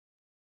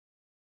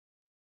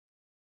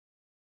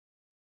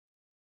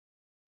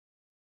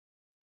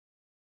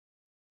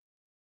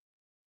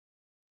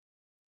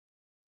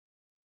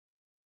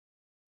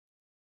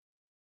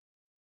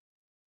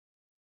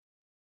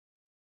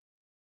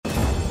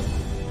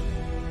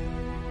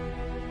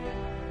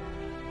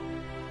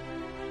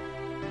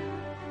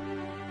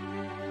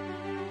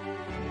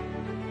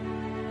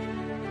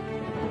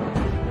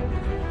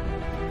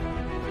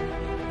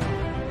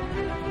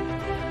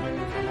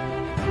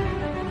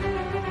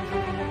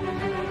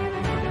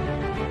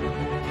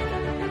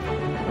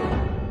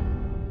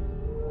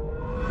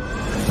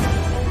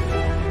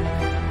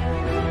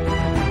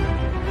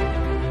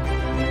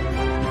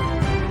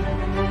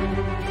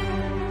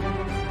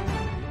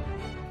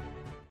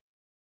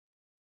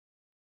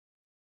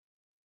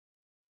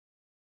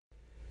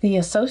The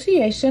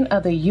Association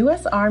of the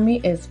U.S.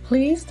 Army is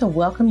pleased to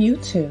welcome you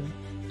to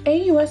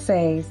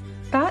AUSA's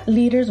Thought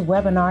Leaders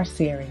webinar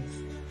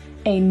series,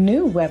 a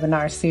new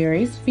webinar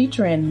series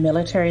featuring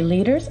military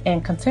leaders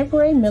and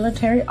contemporary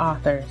military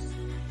authors.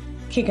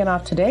 Kicking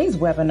off today's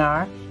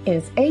webinar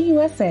is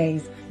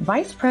AUSA's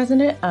Vice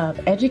President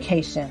of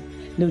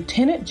Education,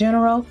 Lieutenant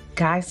General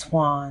Guy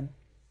Swan.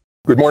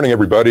 Good morning,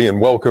 everybody, and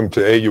welcome to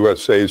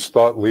AUSA's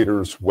Thought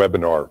Leaders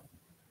webinar.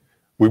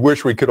 We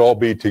wish we could all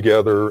be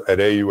together at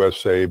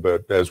AUSA,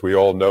 but as we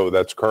all know,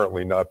 that's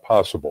currently not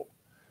possible.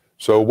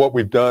 So what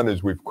we've done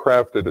is we've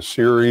crafted a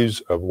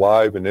series of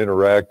live and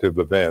interactive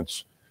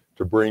events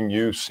to bring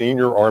you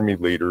senior Army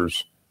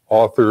leaders,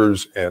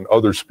 authors, and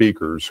other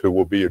speakers who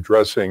will be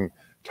addressing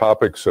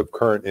topics of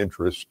current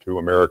interest to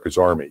America's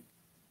Army.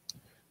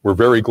 We're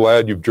very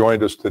glad you've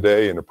joined us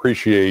today and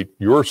appreciate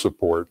your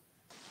support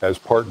as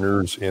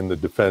partners in the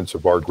defense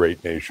of our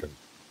great nation.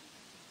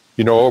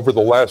 You know, over the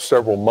last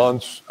several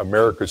months,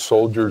 America's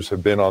soldiers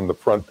have been on the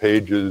front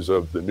pages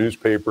of the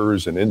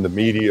newspapers and in the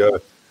media,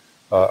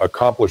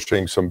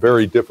 accomplishing some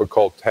very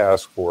difficult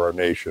tasks for our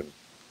nation,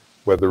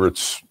 whether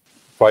it's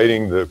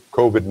fighting the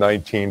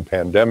COVID-19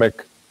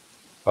 pandemic,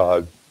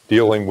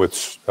 dealing with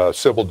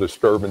civil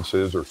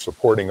disturbances, or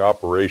supporting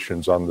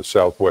operations on the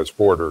southwest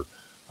border.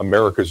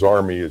 America's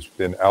Army has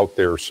been out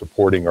there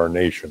supporting our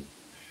nation.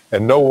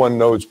 And no one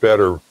knows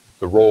better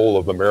the role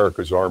of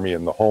America's Army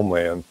in the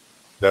homeland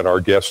than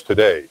our guest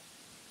today.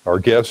 Our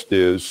guest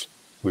is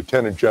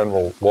Lieutenant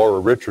General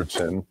Laura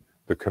Richardson,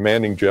 the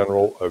Commanding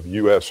General of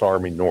U.S.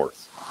 Army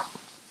North.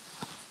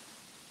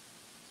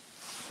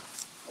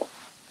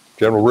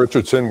 General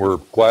Richardson, we're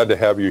glad to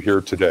have you here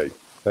today.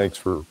 Thanks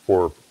for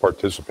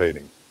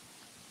participating.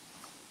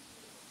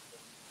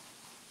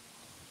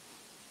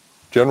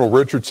 General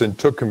Richardson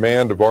took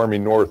command of Army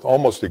North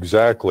almost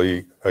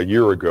exactly a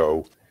year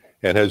ago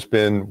and has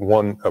been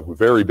a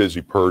very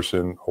busy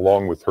person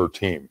along with her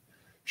team.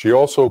 She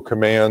also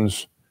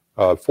commands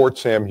Fort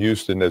Sam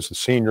Houston as the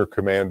senior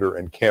commander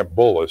and Camp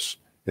Bullis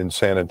in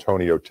San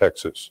Antonio,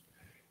 Texas.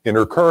 In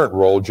her current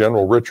role,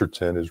 General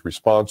Richardson is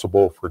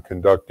responsible for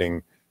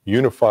conducting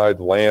unified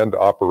land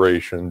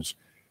operations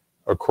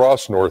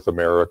across North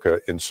America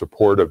in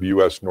support of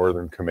U.S.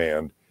 Northern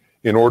Command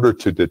in order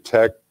to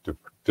detect,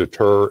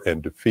 deter,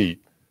 and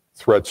defeat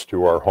threats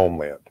to our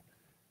homeland.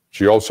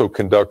 She also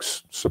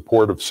conducts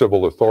support of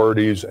civil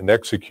authorities and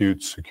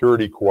executes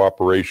security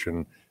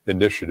cooperation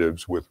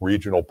initiatives with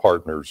regional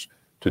partners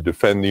to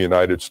defend the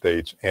United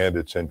States and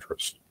its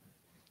interests.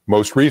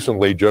 Most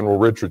recently, General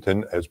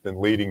Richardson has been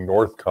leading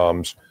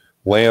NORTHCOM's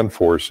land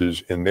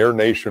forces in their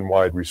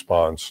nationwide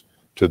response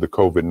to the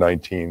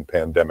COVID-19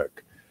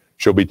 pandemic.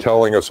 She'll be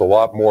telling us a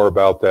lot more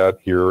about that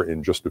here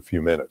in just a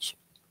few minutes.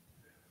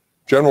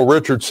 General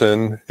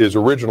Richardson is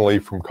originally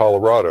from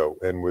Colorado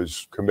and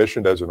was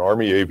commissioned as an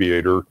Army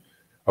aviator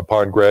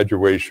upon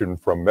graduation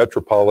from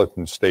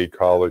Metropolitan State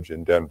College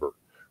in Denver.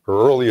 Her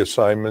early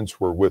assignments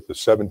were with the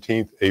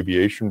 17th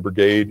Aviation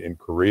Brigade in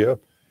Korea,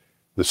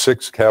 the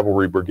 6th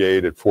Cavalry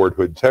Brigade at Fort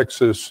Hood,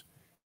 Texas,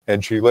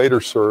 and she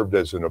later served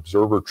as an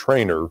observer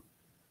trainer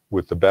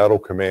with the Battle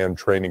Command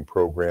Training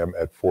Program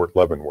at Fort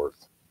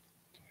Leavenworth.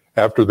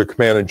 After the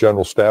Command and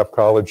General Staff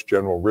College,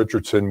 General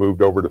Richardson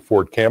moved over to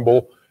Fort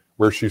Campbell,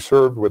 where she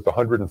served with the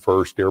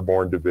 101st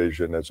Airborne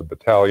Division as a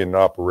battalion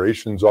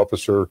operations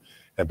officer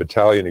and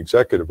battalion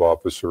executive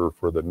officer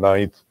for the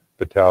 9th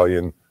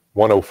Battalion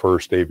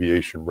 101st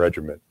Aviation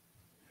Regiment.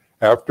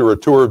 After a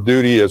tour of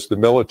duty as the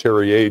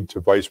military aide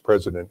to Vice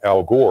President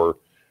Al Gore,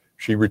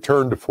 she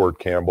returned to Fort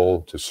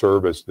Campbell to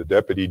serve as the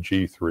Deputy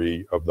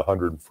G3 of the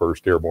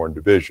 101st Airborne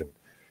Division,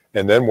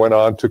 and then went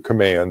on to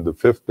command the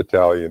 5th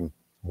Battalion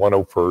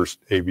 101st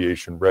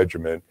Aviation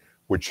Regiment,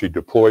 which she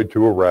deployed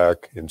to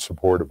Iraq in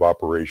support of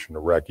Operation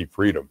Iraqi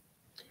Freedom.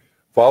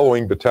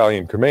 Following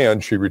battalion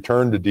command, she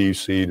returned to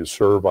D.C. to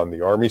serve on the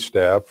Army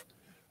staff,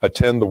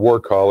 attend the War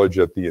College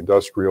at the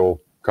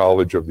Industrial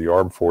College of the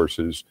Armed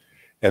Forces,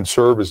 and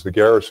serve as the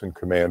garrison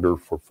commander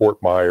for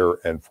Fort Myer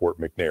and Fort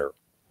McNair,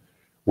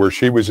 where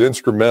she was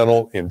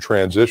instrumental in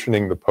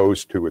transitioning the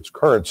post to its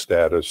current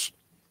status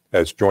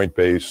as Joint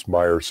Base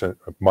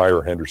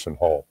Myer-Henderson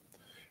Hall.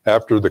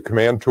 After the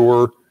command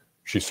tour,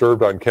 she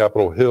served on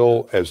Capitol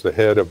Hill as the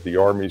head of the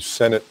Army's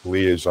Senate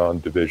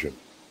Liaison Division.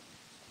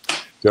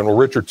 General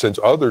Richardson's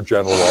other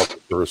general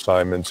officer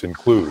assignments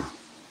include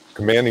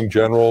Commanding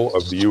General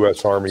of the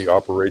U.S. Army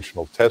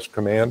Operational Test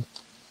Command,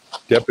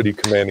 Deputy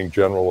Commanding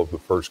General of the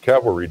 1st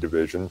Cavalry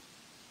Division,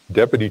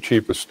 Deputy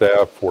Chief of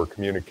Staff for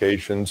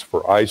Communications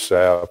for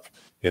ISAF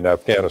in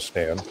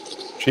Afghanistan,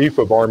 Chief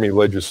of Army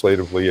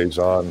Legislative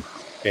Liaison,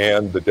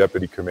 and the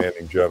Deputy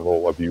Commanding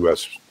General of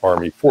U.S.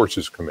 Army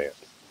Forces Command.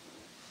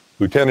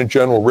 Lieutenant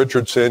General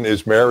Richardson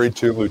is married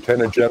to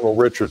Lieutenant General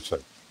Richardson.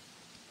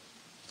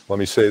 Let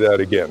me say that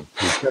again.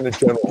 Lieutenant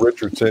General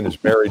Richardson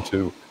is married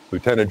to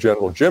Lieutenant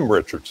General Jim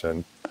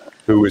Richardson,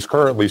 who is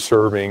currently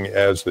serving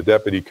as the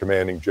Deputy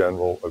Commanding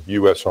General of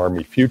U.S.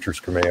 Army Futures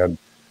Command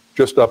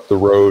just up the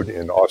road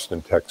in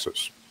Austin,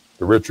 Texas.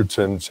 The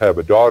Richardsons have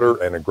a daughter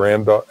and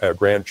a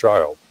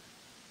grandchild.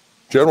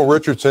 General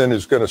Richardson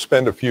is going to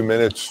spend a few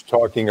minutes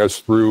talking us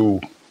through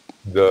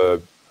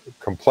the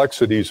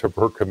complexities of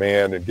her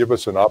command and give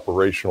us an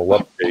operational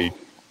update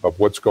of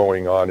what's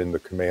going on in the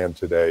command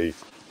today.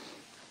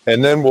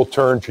 And then we'll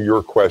turn to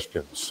your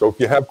questions. So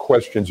if you have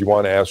questions you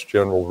want to ask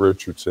General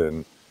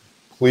Richardson,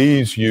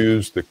 please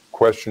use the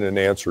question and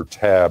answer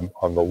tab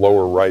on the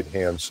lower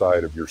right-hand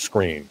side of your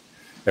screen.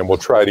 And we'll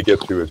try to get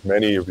to as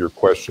many of your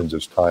questions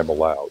as time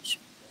allows.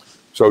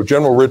 So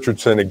General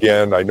Richardson,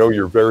 again, I know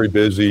you're very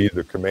busy.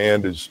 The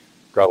command has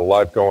got a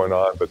lot going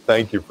on, but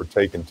thank you for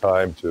taking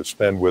time to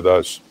spend with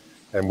us.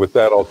 And with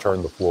that, I'll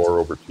turn the floor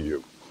over to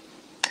you.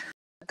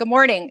 Good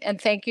morning, and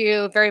thank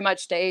you very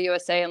much to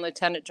AUSA and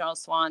Lieutenant General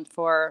Swan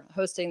for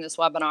hosting this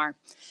webinar.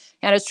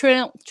 And it's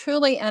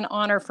truly an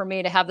honor for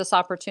me to have this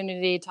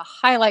opportunity to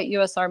highlight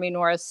U.S. Army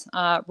North's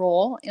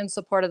role in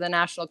support of the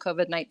national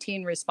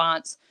COVID-19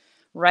 response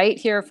right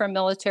here from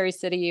Military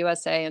City,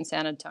 USA in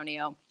San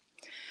Antonio.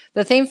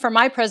 The theme for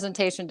my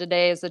presentation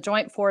today is the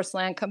Joint Force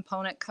Land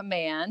Component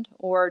Command,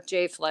 or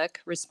JFLC,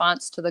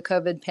 response to the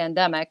COVID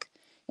pandemic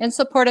in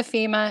support of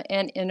FEMA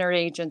and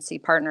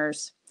interagency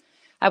partners.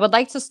 I would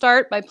like to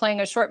start by playing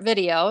a short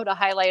video to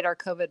highlight our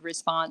COVID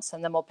response,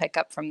 and then we'll pick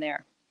up from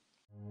there.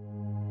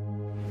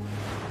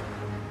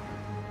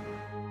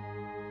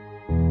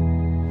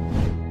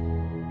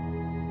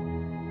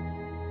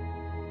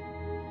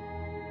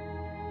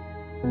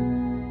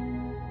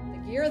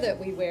 Gear that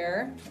we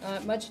wear,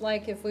 much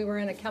like if we were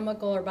in a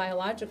chemical or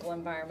biological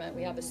environment.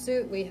 We have a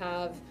suit, we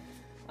have,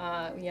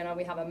 we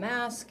have a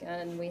mask,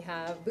 and we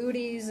have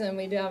booties, and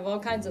we do have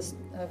all kinds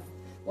of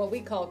what we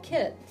call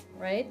kit,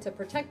 right, to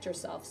protect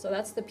yourself. So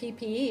that's the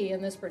PPE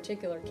in this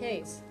particular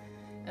case.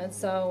 And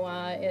so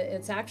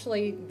it's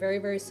actually very,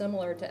 very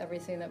similar to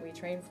everything that we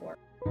train for.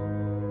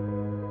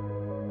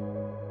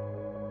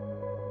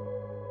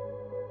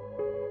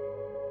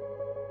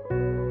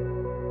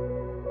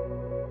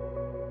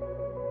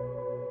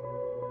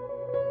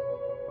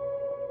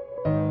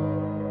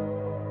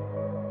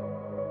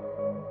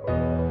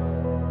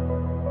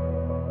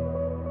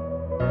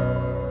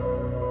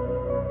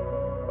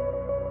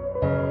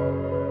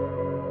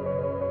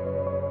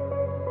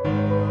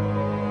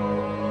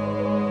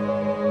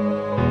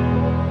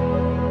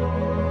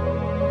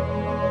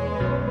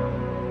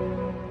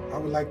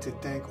 I would like to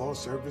thank all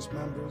service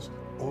members,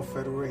 all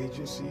federal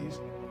agencies,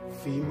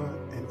 FEMA,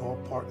 and all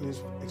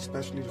partners,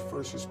 especially the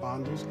first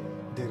responders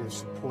that have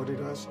supported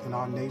us and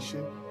our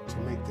nation to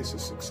make this a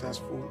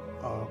successful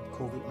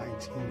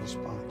COVID-19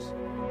 response.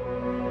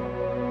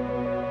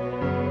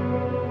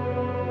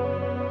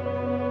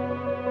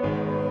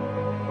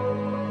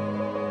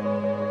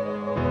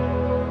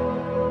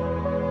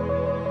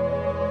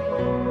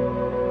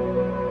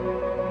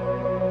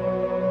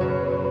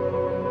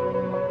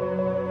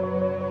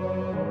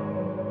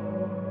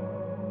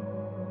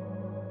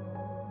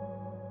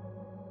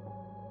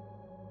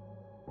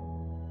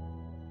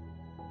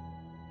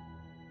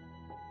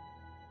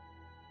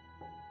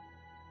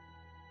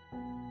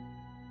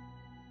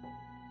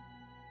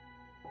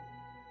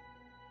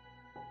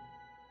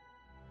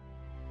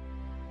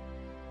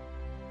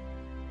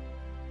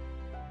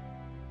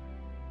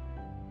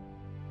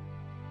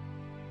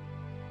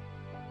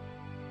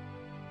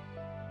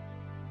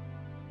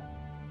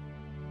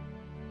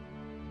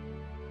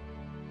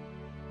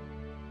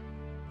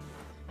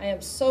 I am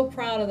so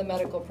proud of the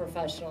medical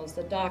professionals,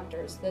 the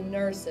doctors, the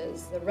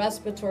nurses, the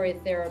respiratory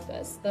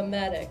therapists, the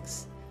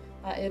medics.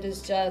 It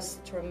is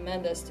just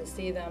tremendous to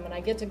see them. And I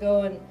get to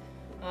go and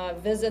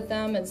visit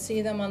them and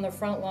see them on the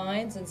front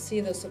lines and see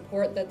the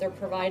support that they're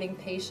providing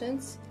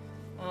patients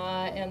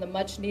and the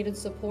much needed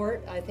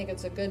support. I think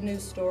it's a good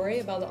news story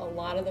about a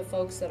lot of the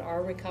folks that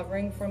are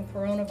recovering from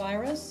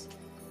coronavirus.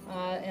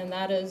 And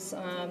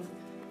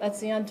that's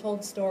the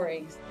untold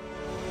story.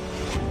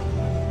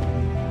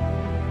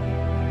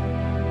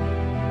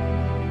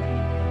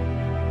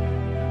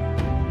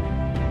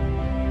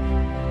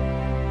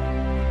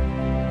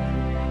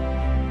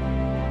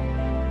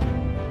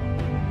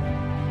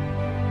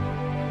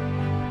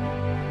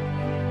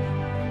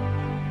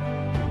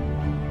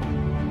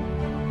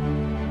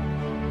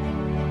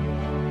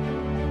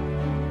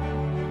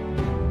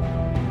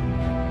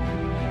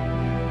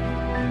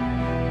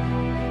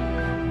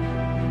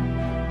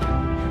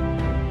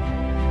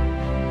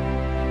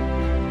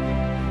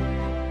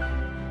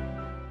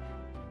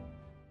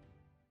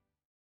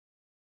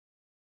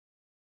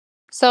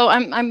 So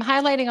I'm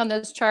highlighting on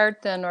this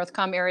chart the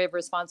NORTHCOM area of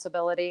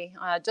responsibility,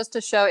 just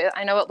to show.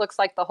 I know it looks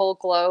like the whole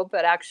globe,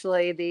 but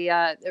actually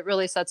it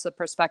really sets the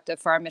perspective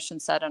for our mission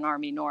set in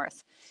Army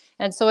North.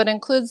 And so it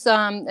includes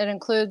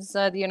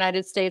the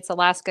United States,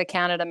 Alaska,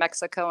 Canada,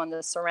 Mexico, and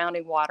the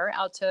surrounding water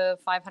out to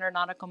 500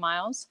 nautical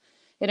miles.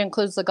 It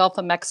includes the Gulf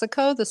of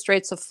Mexico, the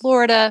Straits of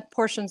Florida,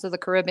 portions of the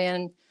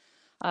Caribbean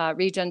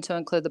region to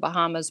include the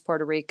Bahamas,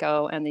 Puerto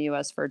Rico, and the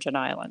U.S. Virgin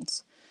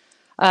Islands.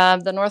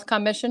 The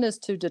NORTHCOM mission is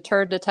to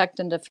deter,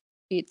 detect, and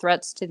defeat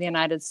threats to the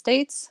United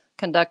States,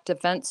 conduct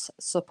defense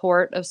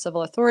support of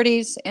civil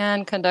authorities,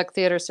 and conduct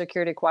theater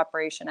security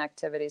cooperation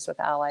activities with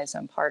allies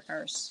and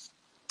partners.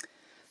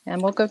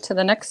 And we'll go to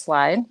the next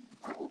slide.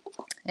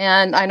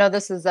 And I know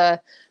this is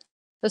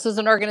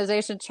an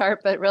organization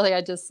chart, but really I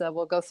just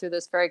will go through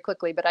this very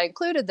quickly. But I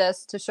included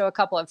this to show a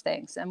couple of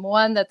things. And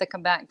one, that the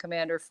combatant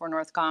commander for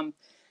NORTHCOM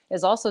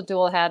is also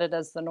dual-hatted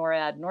as the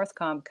NORAD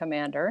NORTHCOM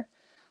commander,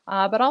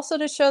 but also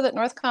to show that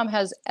NORTHCOM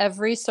has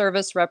every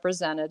service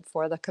represented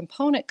for the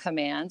component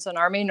commands. And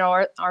Army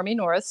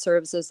North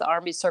serves as the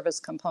Army Service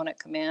Component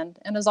Command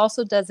and is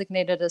also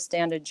designated as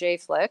standard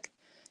JFLC,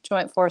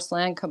 Joint Force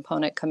Land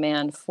Component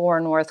Command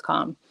for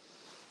NORTHCOM.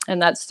 And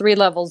that's 3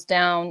 levels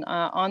down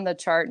on the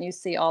chart, and you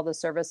see all the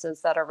services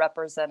that are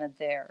represented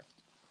there.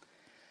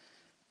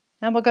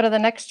 And we'll go to the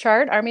next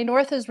chart. Army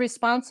North is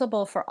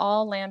responsible for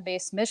all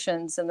land-based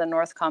missions in the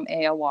NORTHCOM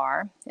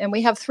AOR. And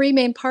we have 3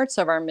 main parts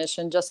of our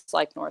mission, just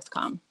like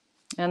NORTHCOM.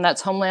 And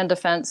that's Homeland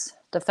Defense,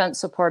 Defense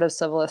Support of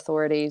Civil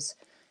Authorities,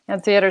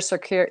 and Theater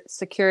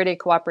Security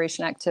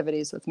Cooperation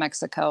Activities with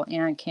Mexico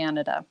and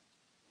Canada.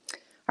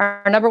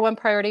 Our number 1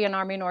 priority in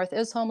Army North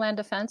is Homeland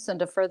Defense, and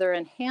to further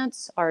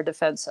enhance our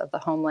defense of the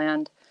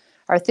homeland,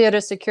 our theater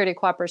security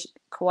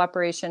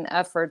cooperation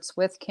efforts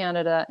with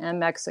Canada and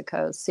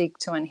Mexico seek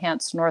to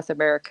enhance North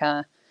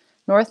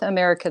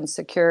American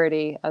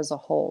security as a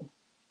whole.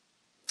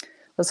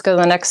 Let's go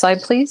to the next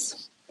slide,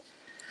 please.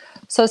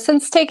 So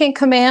since taking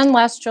command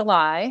last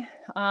July,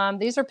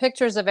 these are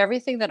pictures of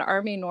everything that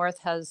Army North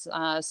has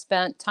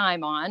spent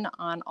time on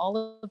all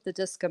of the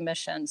DISCA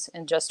missions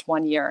in just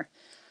 1 year.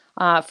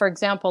 For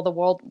example,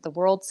 the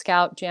World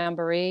Scout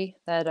Jamboree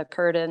that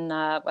occurred in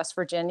West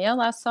Virginia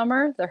last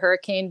summer, the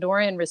Hurricane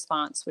Dorian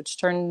response, which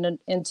turned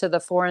into the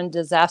foreign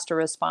disaster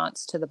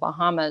response to the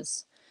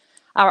Bahamas,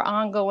 our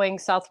ongoing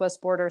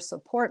Southwest Border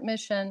Support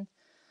Mission,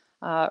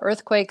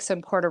 earthquakes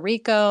in Puerto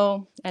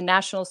Rico, and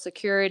national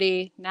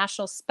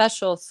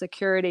special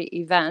security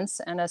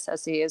events,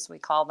 NSSE as we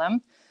call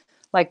them,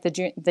 like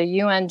the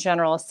UN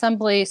General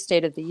Assembly,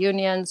 State of the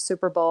Union,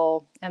 Super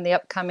Bowl, and the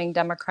upcoming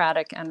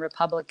Democratic and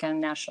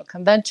Republican national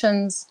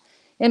conventions,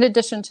 in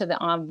addition to the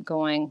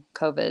ongoing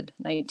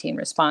COVID-19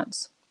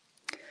 response.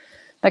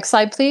 Next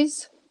slide,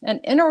 please. An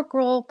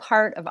integral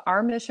part of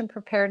our mission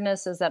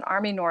preparedness is that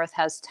Army North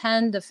has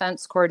 10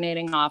 defense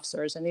coordinating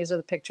officers, and these are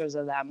the pictures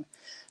of them,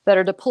 that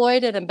are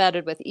deployed and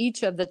embedded with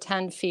each of the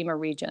 10 FEMA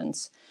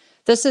regions.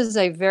 This is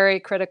a very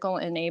critical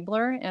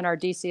enabler, and our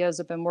DCOs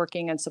have been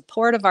working in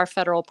support of our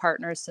federal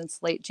partners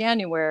since late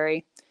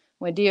January,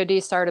 when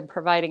DoD started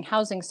providing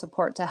housing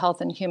support to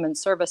Health and Human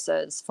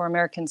Services for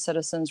American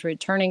citizens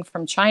returning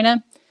from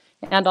China,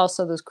 and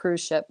also those cruise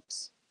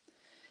ships.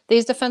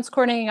 These defense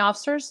coordinating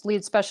officers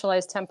lead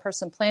specialized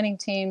 10-person planning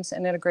teams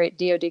and integrate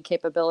DoD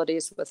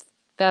capabilities with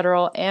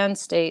federal and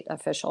state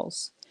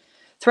officials.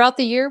 Throughout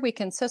the year, we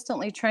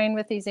consistently train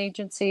with these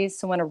agencies,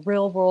 so when a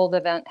real-world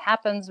event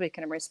happens, we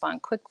can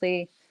respond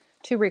quickly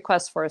to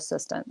requests for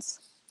assistance.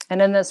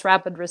 And in this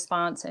rapid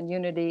response and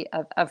unity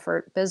of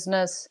effort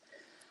business,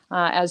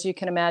 as you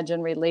can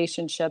imagine,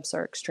 relationships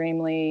are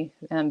extremely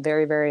and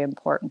very, very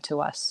important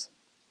to us.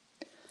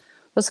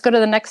 Let's go to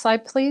the next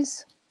slide,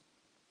 please.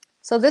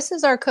 So this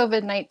is our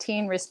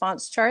COVID-19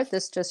 response chart.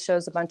 This just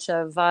shows a bunch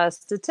of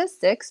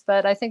statistics,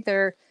 but I think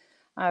they're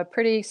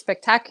pretty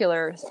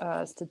spectacular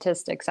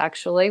statistics,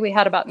 actually. We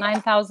had about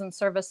 9,000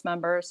 service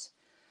members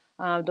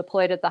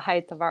deployed at the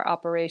height of our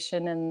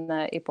operation in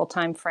the April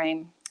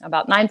timeframe.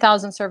 About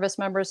 9,000 service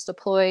members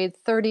deployed.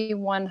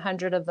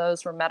 3,100 of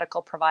those were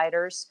medical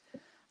providers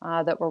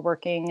that were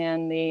working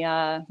in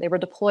they were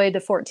deployed to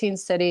 14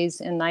 cities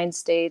in 9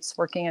 states,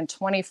 working in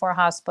 24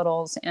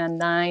 hospitals and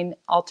 9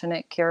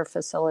 alternate care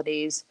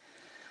facilities,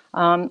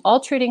 all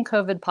treating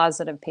COVID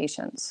positive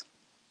patients.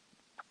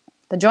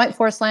 The Joint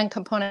Force Land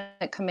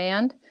Component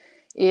Command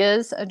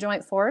is a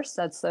joint force.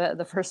 That's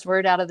the first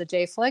word out of the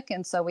JFLC.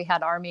 And so we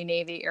had Army,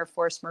 Navy, Air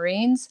Force,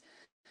 Marines,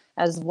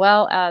 as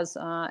well as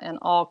an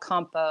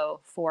all-compo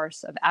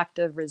force of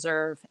active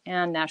reserve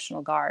and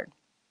National Guard.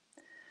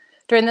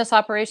 During this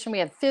operation, we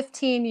had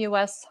 15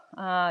 U.S.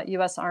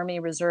 Army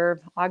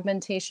Reserve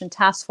augmentation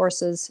task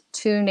forces,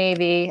 2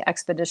 Navy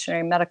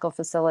expeditionary medical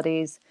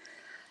facilities,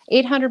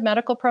 800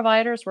 medical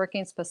providers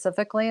working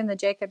specifically in the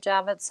Jacob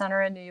Javits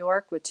Center in New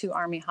York with 2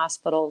 Army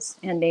hospitals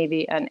and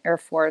Navy and Air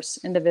Force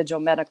individual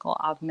medical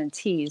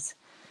augmentees.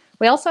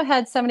 We also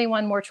had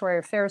 71 mortuary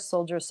affairs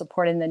soldiers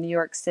supporting the New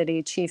York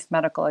City Chief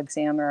Medical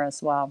Examiner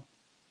as well.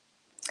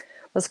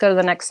 Let's go to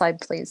the next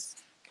slide, please.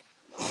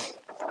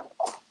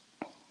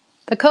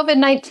 The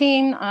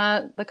COVID-19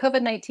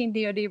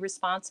 DoD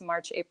response in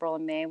March, April,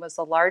 and May was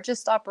the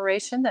largest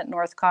operation that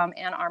NORTHCOM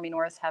and Army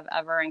North have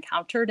ever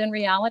encountered in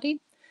reality.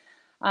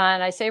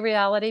 And I say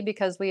reality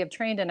because we have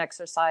trained in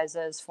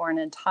exercises for an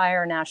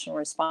entire national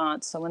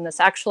response. So when this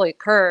actually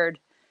occurred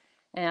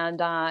and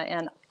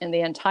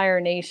the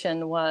entire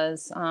nation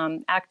was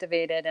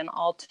activated in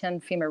all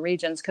 10 FEMA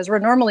regions, because we're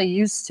normally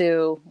used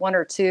to 1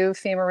 or 2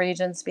 FEMA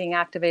regions being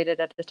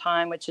activated at a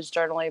time, which is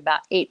generally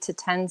about 8 to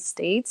 10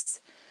 states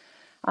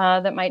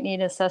that might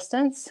need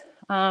assistance.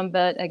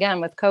 But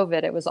again, with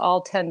COVID, it was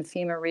all 10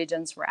 FEMA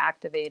regions were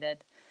activated.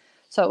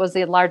 So it was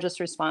the largest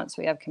response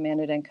we have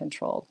commanded and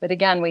controlled. But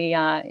again, we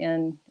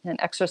in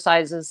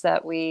exercises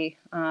that we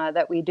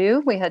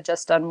do, we had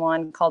just done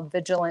one called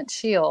Vigilant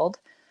Shield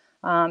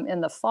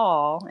in the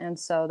fall, and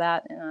so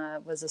that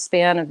was a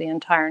span of the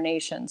entire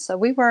nation. So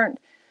we weren't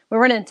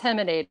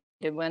intimidated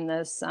when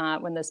this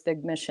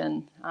big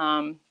mission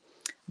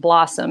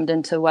blossomed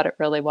into what it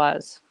really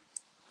was.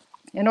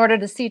 In order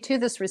to see to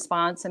this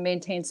response and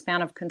maintain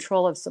span of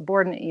control of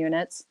subordinate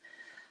units,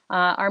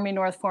 Army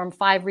North formed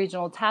 5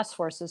 regional task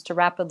forces to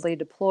rapidly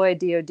deploy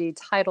DoD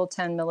Title X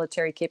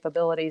military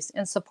capabilities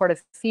in support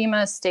of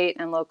FEMA, state,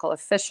 and local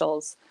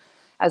officials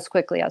as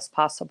quickly as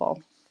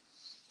possible.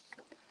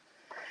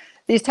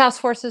 These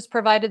task forces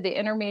provided the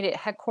intermediate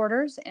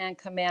headquarters and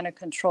command and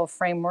control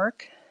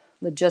framework,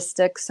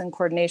 logistics, and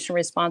coordination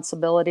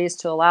responsibilities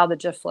to allow the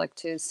GIFLIC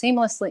to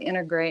seamlessly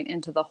integrate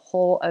into the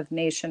whole of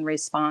nation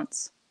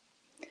response.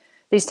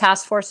 These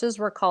task forces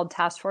were called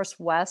Task Force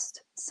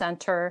West,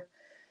 Center,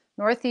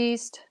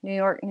 Northeast, New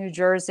York, New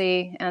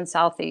Jersey, and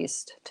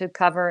Southeast to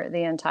cover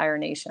the entire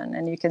nation.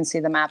 And you can see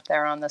the map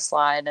there on the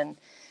slide, and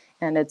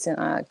it's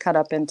cut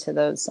up into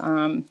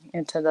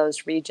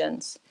those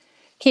regions.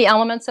 Key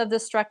elements of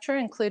this structure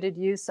included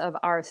use of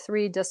our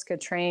 3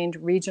 DISCA-trained,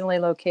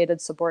 regionally located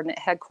subordinate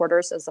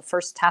headquarters as the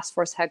first task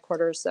force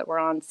headquarters that were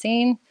on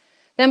scene,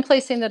 then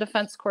placing the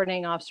defense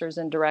coordinating officers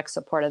in direct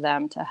support of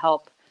them to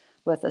help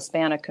with the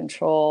span of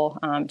control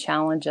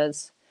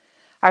challenges.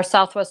 Our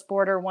Southwest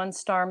Border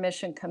One-Star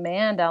Mission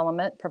Command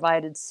element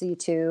provided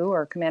C2,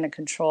 or command and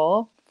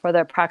control, for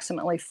the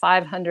approximately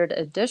 500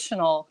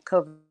 additional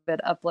COVID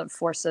uplift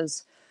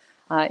forces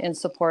in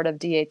support of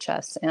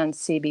DHS and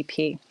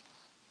CBP.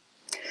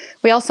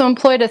 We also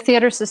employed a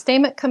Theater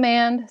Sustainment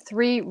Command,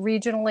 3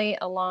 regionally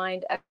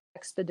aligned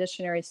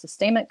expeditionary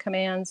sustainment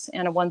commands,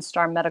 and a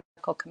One-Star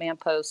Medical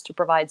Command Post to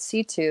provide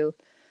C2,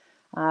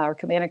 or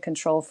command and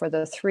control, for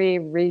the 3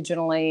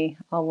 regionally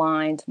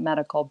aligned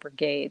medical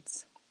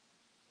brigades.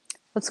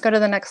 Let's go to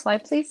the next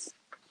slide, please.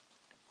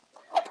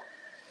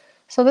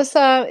 So this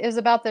is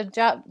about the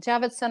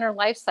Javits Center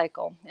life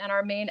cycle, and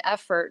our main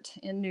effort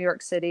in New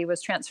York City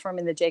was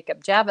transforming the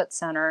Jacob Javits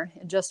Center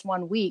in just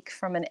 1 week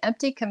from an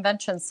empty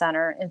convention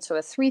center into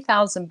a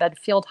 3,000-bed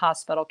field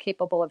hospital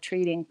capable of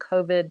treating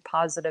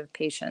COVID-positive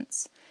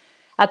patients.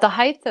 At the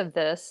height of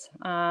this,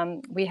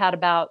 we had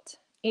about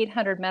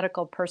 800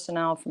 medical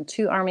personnel from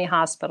 2 Army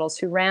hospitals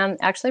who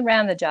actually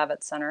ran the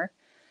Javits Center,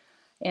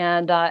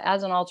 and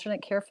as an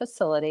alternate care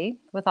facility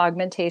with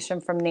augmentation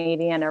from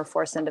Navy and Air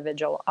Force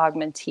individual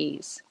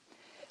augmentees.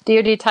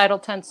 DoD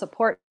Title X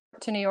support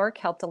to New York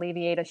helped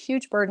alleviate a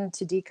huge burden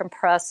to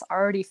decompress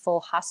already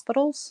full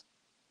hospitals.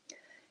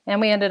 And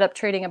we ended up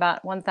treating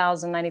about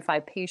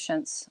 1,095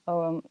 patients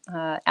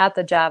at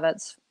the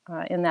Javits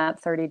in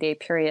that 30-day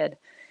period.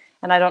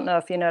 And I don't know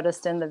if you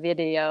noticed in the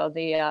video,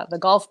 the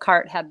golf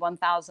cart had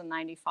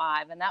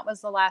 1,095, and that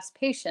was the last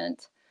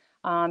patient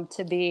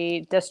to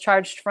be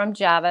discharged from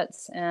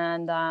Javits,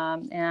 and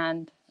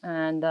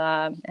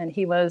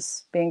he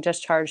was being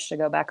discharged to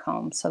go back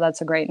home. So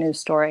that's a great news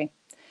story.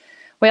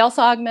 We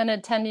also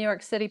augmented 10 New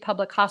York City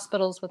public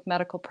hospitals with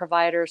medical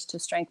providers to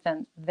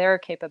strengthen their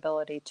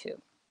capability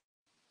too.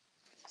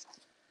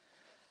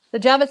 The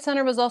Javits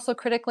Center was also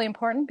critically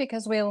important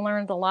because we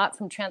learned a lot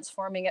from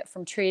transforming it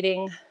from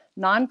treating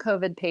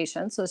non-COVID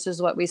patients. This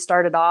is what we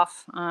started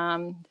off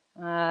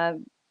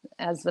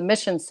as the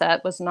mission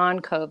set was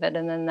non-COVID,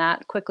 and then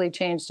that quickly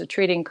changed to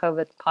treating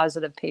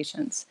COVID-positive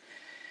patients.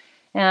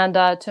 And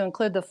to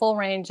include the full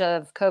range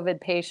of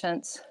COVID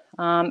patients,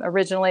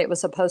 originally it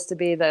was supposed to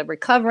be the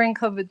recovering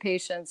COVID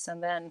patients,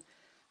 and then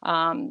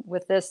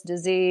with this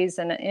disease,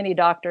 and any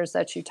doctors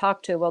that you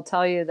talk to will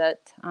tell you that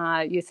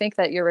you think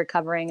that you're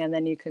recovering, and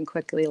then you can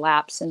quickly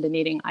lapse into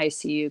needing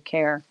ICU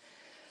care.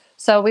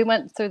 So we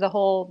went through the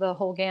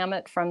whole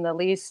gamut from the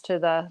least to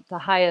the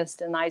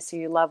highest in the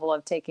ICU level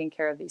of taking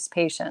care of these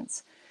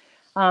patients.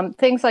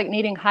 Things like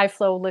needing high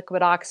flow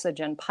liquid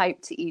oxygen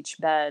piped to each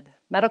bed,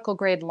 medical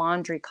grade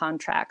laundry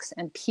contracts,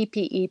 and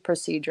PPE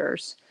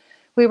procedures.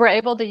 We were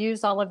able to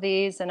use all of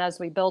these, and as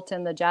we built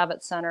in the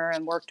Javits Center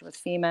and worked with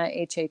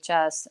FEMA,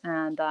 HHS,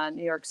 and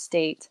New York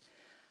State,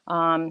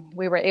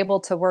 we were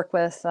able to work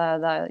with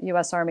the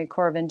U.S. Army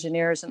Corps of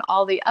Engineers and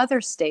all the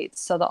other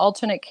states. So the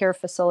alternate care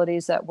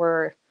facilities that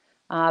were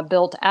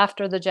built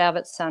after the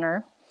Javits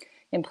Center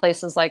in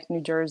places like New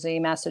Jersey,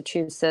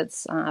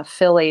 Massachusetts,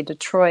 Philly,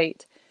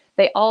 Detroit,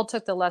 they all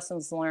took the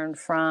lessons learned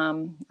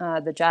from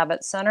the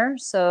Javits Center.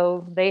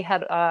 So they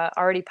had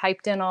already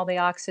piped in all the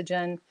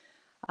oxygen.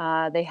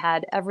 They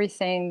had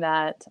everything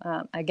that,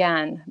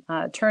 again,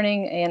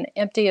 turning an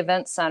empty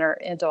event center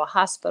into a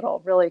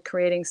hospital, really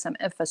creating some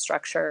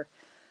infrastructure.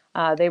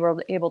 They were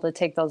able to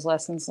take those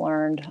lessons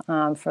learned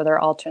for their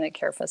alternate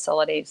care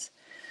facilities.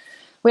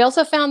 We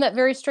also found that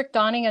very strict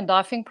donning and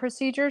doffing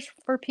procedures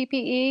for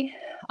PPE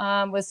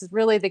was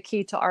really the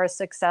key to our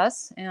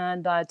success.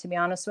 And to be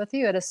honest with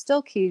you, it is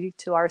still key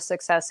to our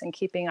success in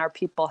keeping our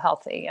people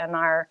healthy and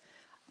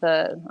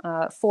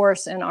the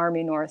force in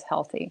Army North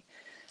healthy.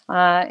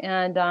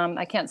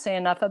 I can't say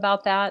enough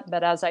about that,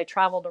 but as I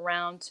traveled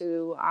around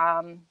to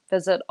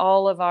visit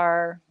all of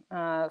our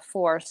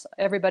force,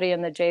 everybody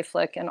in the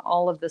JFLIC and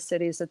all of the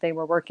cities that they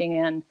were working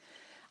in,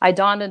 I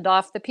donned and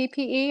doffed the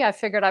PPE. I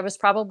figured I was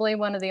probably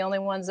one of the only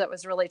ones that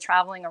was really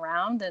traveling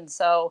around. And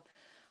so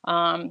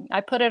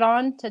I put it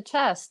on to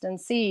test and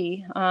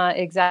see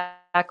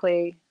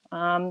exactly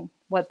how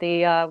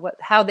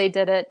they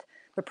did it,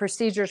 the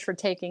procedures for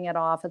taking it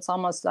off. It's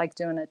almost like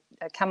doing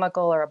a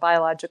chemical or a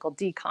biological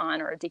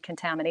decon or a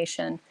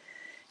decontamination,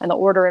 and the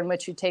order in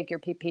which you take your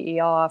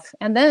PPE off,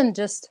 and then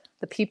just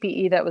the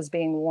PPE that was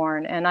being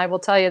worn. And I will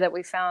tell you that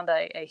we found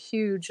a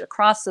huge,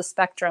 across the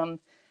spectrum,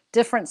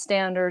 different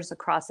standards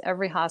across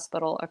every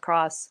hospital,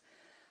 across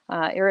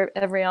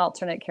every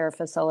alternate care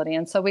facility.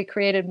 And so we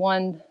created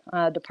one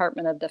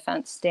Department of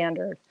Defense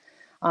standard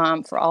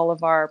for all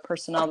of our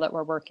personnel that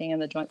were working in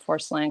the Joint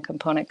Force Land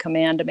Component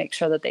Command to make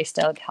sure that they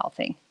stayed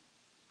healthy.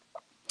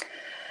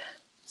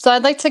 So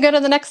I'd like to go to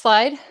the next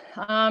slide.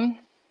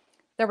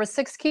 There were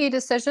 6 key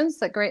decisions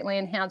that greatly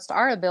enhanced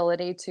our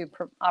ability to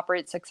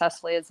operate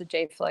successfully as a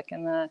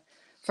JFLIC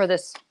for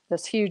this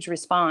huge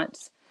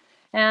response.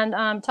 And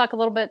talk a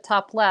little bit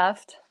top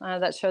left,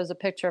 that shows a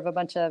picture of a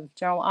bunch of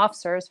general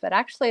officers, but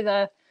actually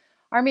the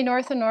Army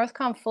North and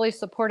NORTHCOM fully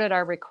supported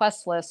our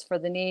request list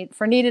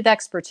for needed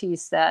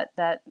expertise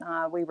that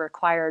we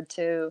required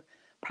to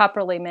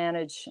properly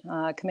manage,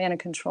 command and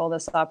control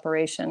this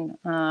operation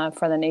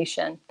for the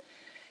nation.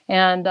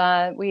 And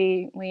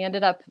we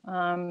ended up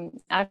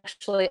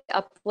actually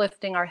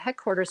uplifting our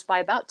headquarters by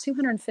about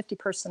 250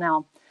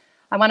 personnel.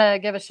 I want to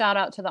give a shout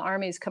out to the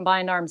Army's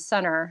Combined Arms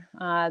Center.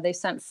 They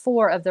sent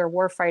 4 of their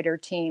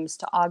warfighter teams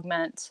to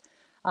augment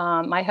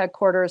my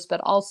headquarters,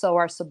 but also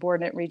our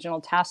subordinate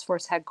regional task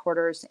force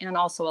headquarters, and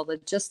also a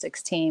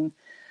logistics team.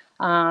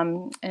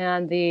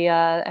 And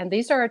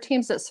these are our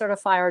teams that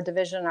certify our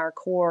division, our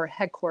corps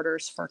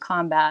headquarters for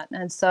combat.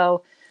 And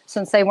so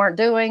since they weren't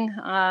doing,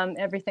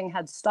 everything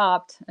had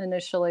stopped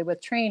initially with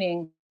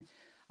training,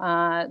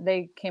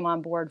 they came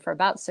on board for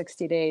about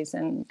 60 days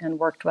and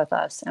worked with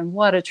us. And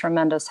what a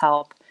tremendous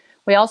help.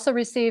 We also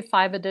received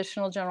 5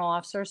 additional general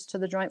officers to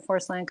the Joint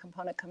Force Land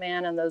Component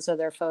Command, and those are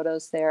their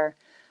photos there,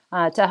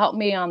 to help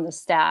me on the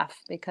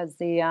staff, because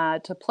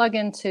to plug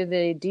into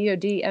the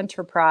DoD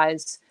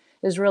enterprise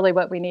is really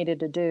what we needed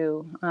to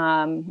do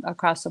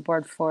across the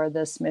board for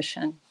this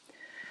mission.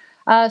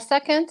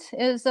 Second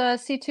is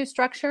C2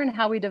 structure and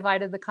how we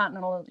divided the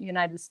continental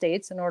United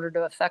States in order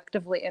to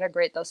effectively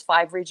integrate those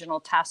 5 regional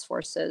task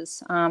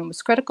forces.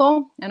 Was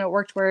critical, and it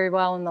worked very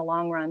well in the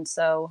long run.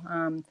 So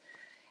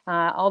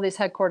all these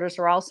headquarters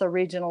were also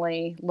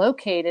regionally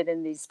located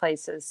in these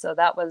places. So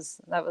that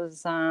was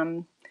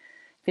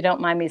if you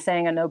don't mind me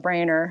saying, a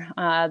no-brainer.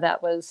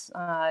 That was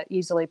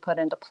easily put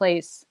into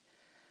place.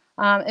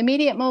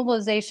 Immediate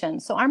mobilization.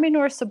 So Army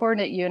North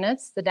subordinate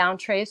units, the down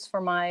trace for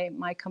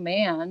my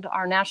command,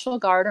 are National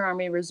Guard or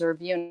Army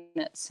Reserve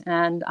units.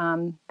 And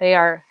they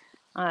are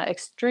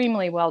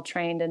extremely well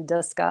trained in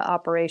DISCA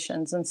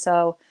operations. And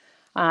so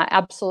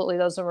absolutely,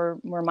 those were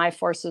my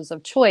forces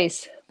of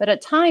choice. But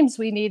at times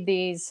we need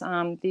these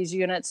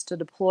units to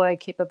deploy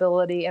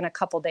capability in a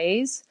couple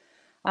days,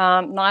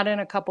 not in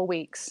a couple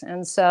weeks.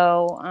 And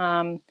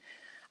so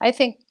I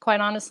think,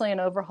 quite honestly, an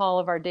overhaul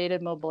of our data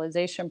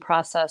mobilization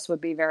process would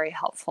be very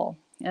helpful.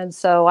 And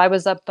so I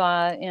was up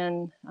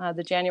in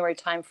the January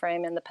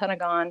timeframe in the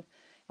Pentagon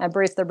and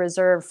briefed the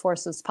Reserve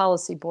Forces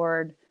Policy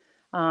Board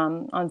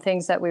on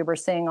things that we were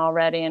seeing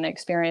already and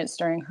experienced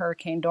during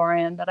Hurricane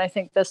Dorian. But I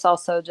think this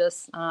also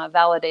just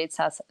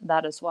validates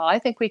that as well. I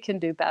think we can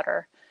do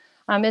better.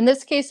 In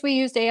this case, we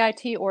used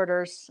AIT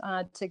orders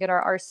to get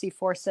our RC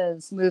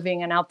forces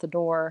moving and out the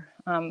door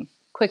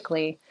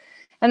quickly.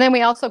 And then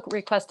we also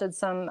requested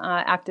some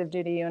active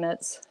duty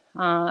units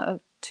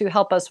to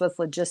help us with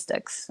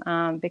logistics,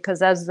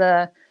 because as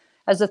the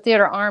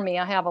theater army,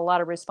 I have a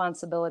lot of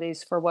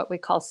responsibilities for what we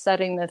call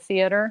setting the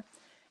theater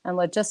and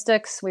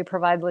logistics. We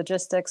provide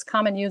logistics,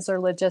 common user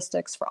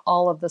logistics for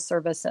all of the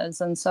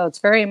services. And so it's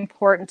very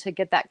important to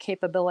get that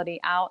capability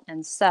out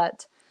and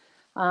set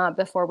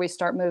before we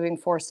start moving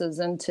forces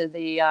into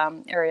the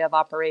area of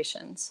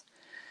operations.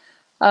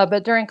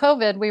 But during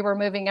COVID, we were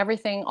moving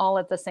everything all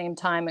at the same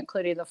time,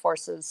 including the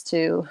forces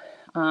to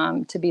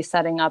be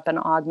setting up and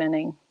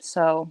augmenting.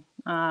 So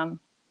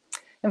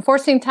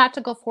enforcing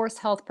tactical force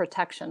health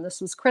protection. This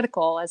was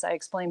critical, as I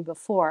explained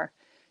before,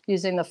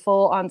 using the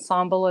full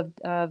ensemble of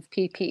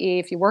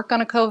PPE. If you work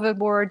on a COVID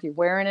ward, you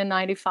wear an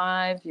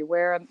N95, you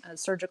wear a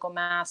surgical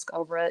mask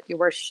over it, you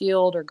wear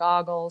shield or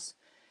goggles,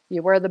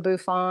 you wear the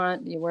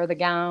bouffant, you wear the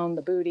gown,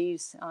 the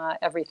booties,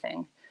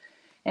 everything.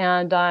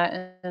 And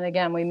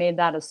again, we made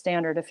that a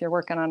standard if you're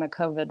working on a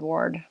COVID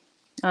ward.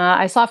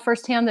 I saw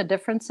firsthand the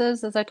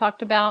differences, as I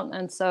talked about.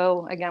 And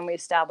so, again, we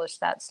established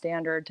that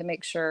standard to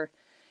make sure.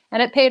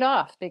 And it paid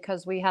off,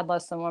 because we had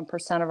less than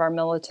 1% of our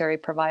military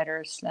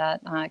providers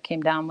that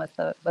came down with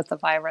the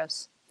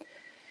virus.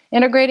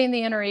 Integrating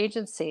the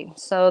interagency.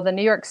 So the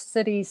New York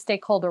City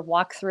stakeholder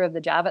walkthrough of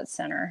the Javits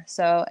Center.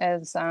 So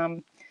as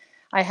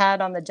I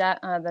had on the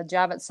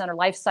Javits Center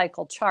life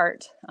cycle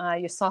chart.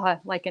 You saw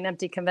like an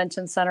empty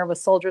convention center with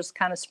soldiers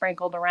kind of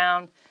sprinkled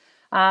around.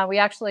 We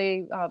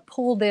actually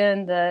pulled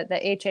in the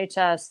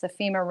HHS, the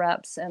FEMA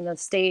reps, and the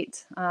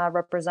state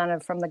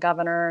representative from the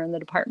governor and the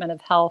Department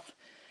of Health.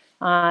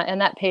 And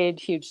that paid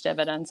huge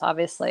dividends,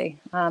 obviously,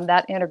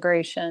 that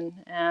integration.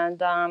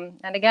 And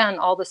again,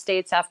 all the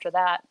states after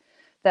that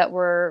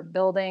were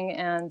building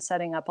and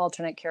setting up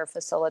alternate care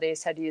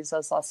facilities had used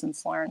those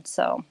lessons learned.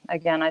 So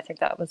again, I think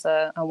that was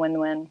a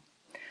win-win.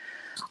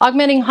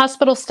 Augmenting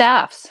hospital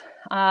staffs.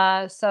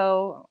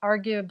 So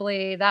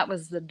arguably that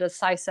was the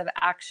decisive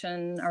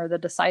action of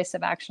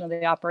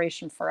the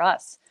operation for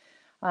us.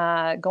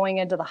 Going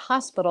into the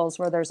hospitals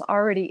where there's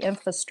already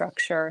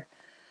infrastructure,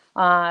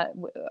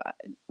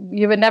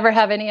 you would never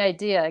have any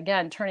idea.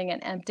 Again, turning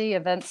an empty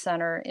event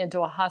center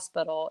into a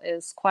hospital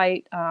is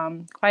quite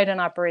an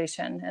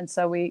operation. And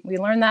so we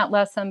learned that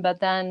lesson. But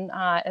then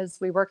as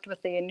we worked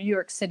with the New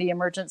York City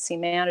emergency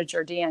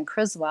manager, Deanne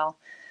Criswell,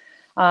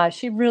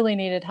 she really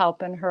needed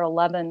help in her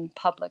 11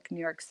 public New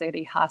York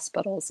City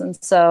hospitals. And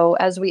so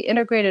as we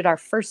integrated our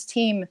first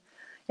team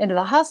into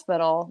the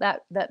hospital,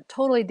 that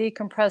totally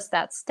decompressed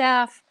that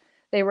staff.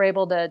 They were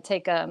able to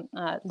take a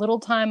little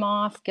time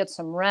off, get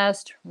some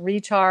rest,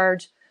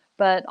 recharge,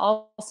 but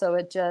also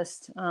it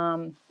just,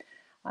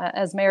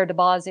 as Mayor de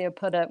Blasio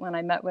put it when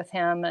I met with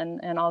him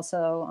and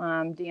also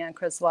Deanne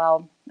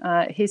Criswell,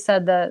 he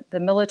said that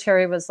the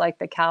military was like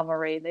the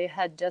cavalry. They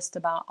had just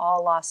about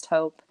all lost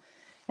hope.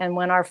 And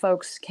when our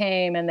folks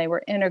came and they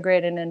were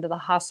integrated into the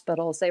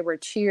hospitals, they were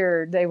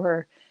cheered, they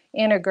were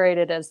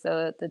integrated as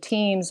the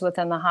teams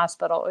within the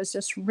hospital. It was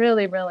just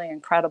really, really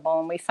incredible.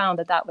 And we found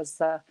that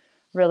was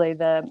really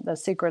the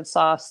secret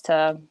sauce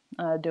to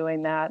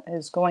doing that,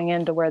 is going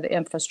into where the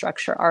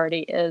infrastructure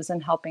already is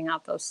and helping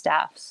out those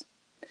staffs.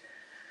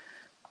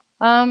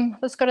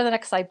 Let's go to the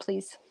next slide,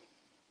 please.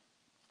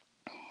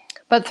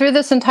 But through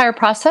this entire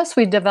process,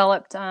 we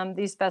developed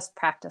these best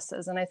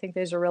practices, and I think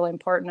these are really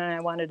important, and I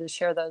wanted to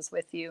share those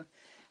with you.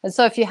 And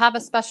so if you have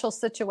a special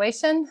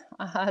situation,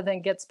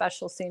 then get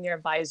special senior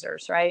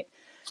advisors, right?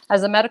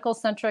 As a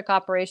medical-centric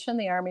operation,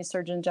 the Army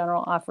Surgeon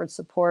General offered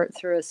support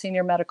through a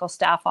senior medical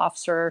staff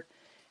officer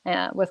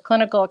with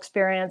clinical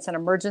experience, an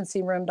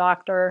emergency room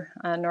doctor.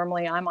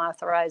 Normally, I'm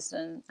authorized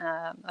in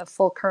a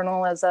full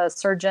colonel as a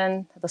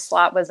surgeon. The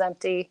slot was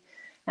empty,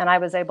 and I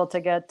was able to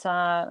get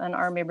an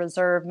Army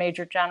Reserve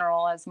Major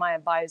General as my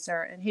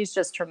advisor, and he's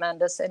just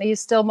tremendous. And he's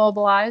still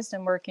mobilized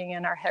and working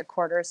in our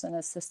headquarters and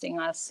assisting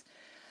us.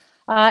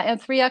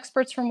 And 3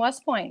 experts from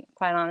West Point,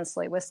 quite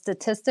honestly, with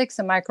statistics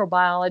and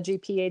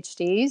microbiology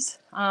PhDs.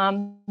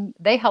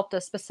 They helped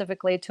us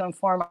specifically to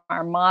inform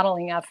our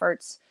modeling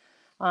efforts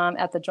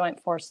at the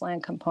Joint Force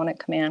Land Component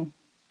Command.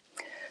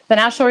 The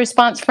National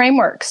Response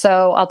Framework.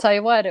 So I'll tell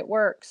you what, it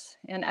works.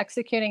 And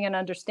executing and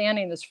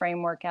understanding this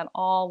framework at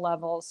all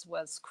levels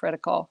was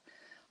critical.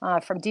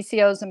 From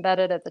DCOs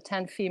embedded at the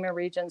 10 FEMA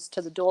regions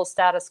to the dual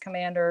status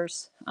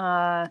commanders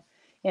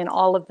in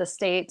all of the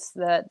states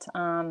that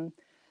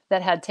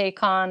had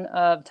take-on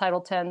of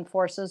Title 10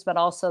 forces, but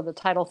also the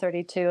Title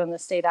 32 and the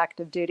state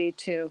active duty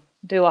to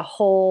do a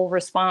whole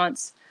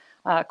response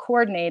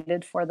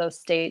coordinated for those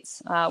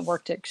states,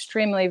 worked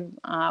extremely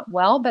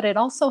well, but it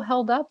also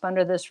held up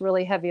under this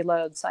really heavy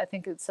load. So I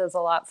think it says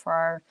a lot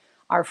for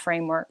our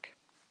framework.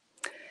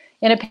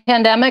 In a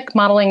pandemic,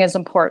 modeling is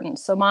important.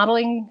 So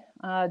modeling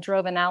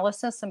drove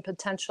analysis and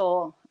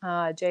potential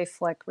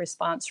JFLIC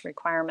response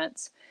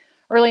requirements.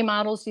 Early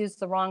models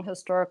used the wrong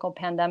historical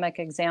pandemic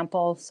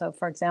example. So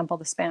for example,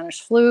 the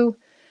Spanish flu,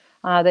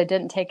 they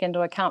didn't take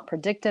into account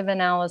predictive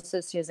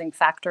analysis using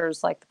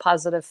factors like the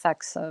positive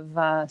effects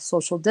of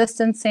social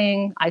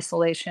distancing,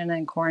 isolation,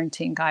 and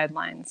quarantine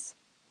guidelines.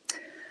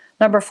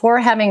 Number 4,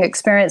 having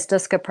experienced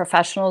DISCA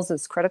professionals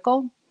is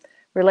critical.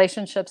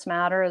 Relationships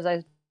matter, as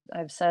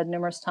I've said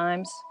numerous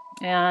times,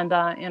 and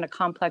in a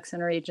complex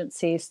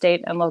interagency,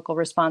 state and local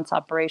response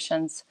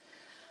operations.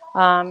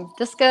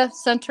 DISCA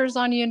centers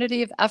on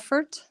unity of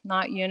effort,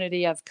 not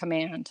unity of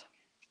command.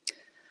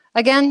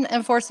 Again,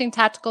 enforcing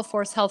tactical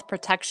force health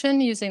protection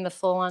using the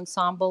full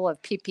ensemble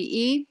of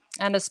PPE,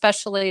 and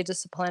especially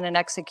discipline in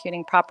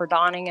executing proper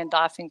donning and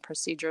doffing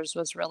procedures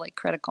was really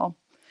critical.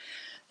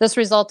 This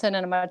resulted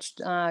in a much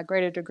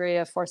greater degree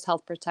of force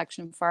health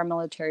protection for our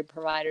military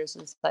providers,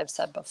 as I've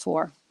said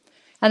before.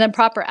 And then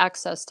proper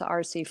access to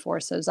RC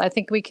forces. I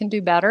think we can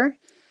do better.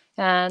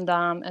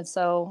 And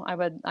so I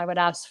would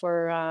ask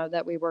for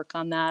that we work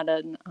on that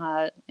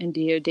in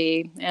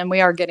DoD, and we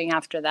are getting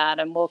after that,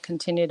 and we'll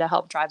continue to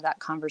help drive that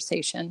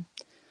conversation.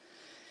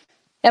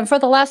 And for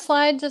the last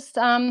slide, just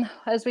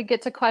as we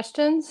get to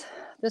questions,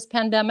 this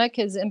pandemic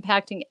is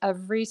impacting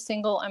every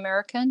single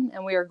American,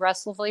 and we are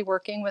aggressively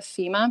working with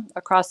FEMA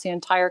across the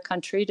entire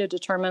country to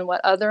determine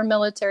what other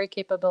military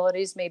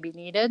capabilities may be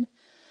needed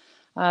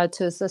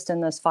to assist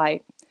in this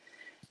fight.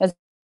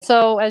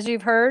 So as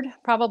you've heard,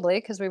 probably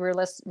because we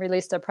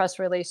released a press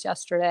release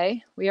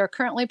yesterday, we are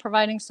currently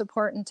providing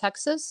support in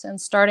Texas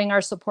and starting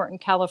our support in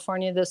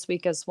California this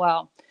week as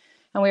well.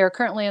 And we are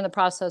currently in the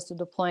process of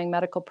deploying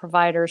medical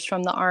providers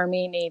from the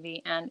Army,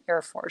 Navy, and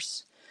Air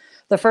Force.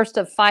 The first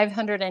of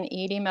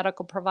 580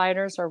 medical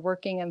providers are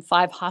working in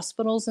 5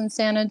 hospitals in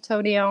San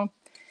Antonio.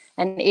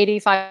 An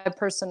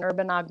 85-person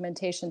urban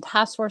augmentation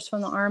task force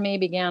from the Army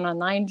began on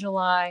 9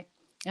 July,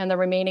 and the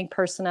remaining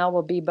personnel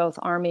will be both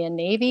Army and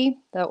Navy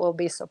that will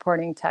be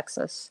supporting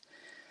Texas.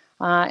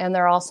 And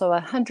there are also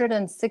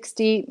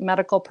 160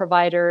 medical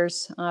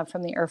providers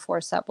from the Air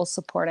Force that will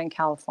support in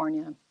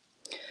California.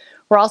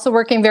 We're also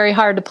working very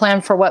hard to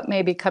plan for what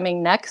may be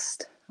coming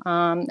next.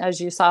 As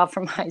you saw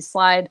from my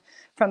slide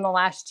from the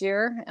last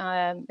year,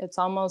 it's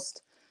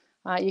almost,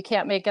 you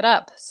can't make it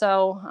up.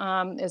 So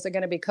is it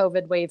going to be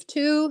COVID wave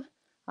 2?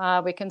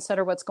 We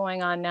consider what's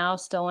going on now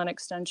still an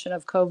extension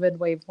of COVID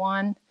wave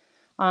 1.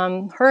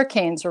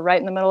 Hurricanes, we're right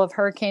in the middle of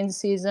hurricane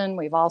season.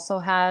 We've also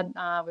had,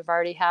 we've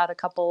already had a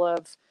couple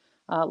of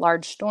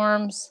large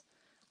storms.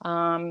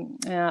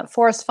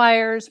 Forest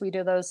fires, we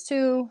do those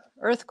too,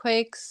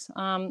 earthquakes,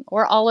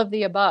 or all of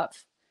the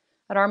above.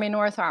 At Army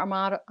North, our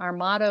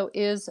motto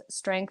is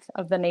strength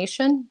of the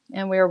nation,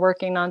 and we are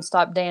working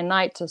nonstop day and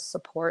night to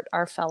support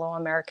our fellow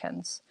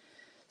Americans.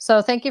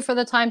 So thank you for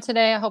the time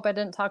today. I hope I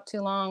didn't talk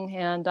too long,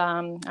 and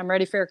I'm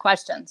ready for your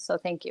questions, so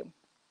thank you.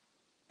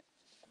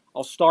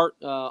 I'll start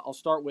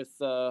with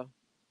the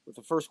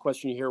first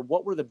question here.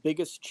 What were the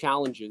biggest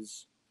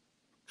challenges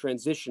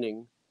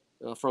transitioning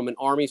from an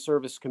Army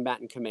Service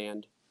Combatant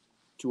Command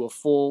to a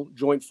full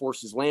Joint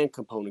Forces Land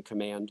Component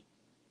Command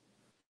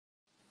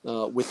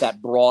with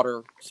that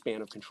broader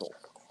span of control?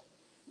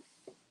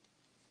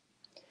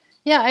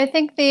 Yeah, I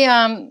think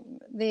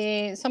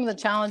some of the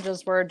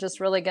challenges were just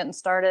really getting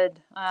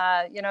started.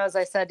 You know, as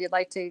I said, you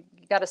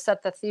got to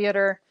set the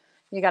theater,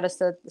 you got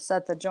to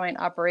set the joint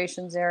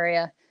operations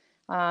area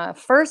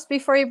first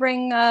before you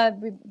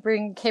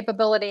bring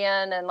capability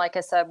in. And like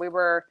I said, we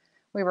were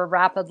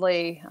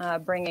rapidly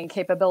bringing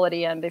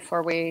capability in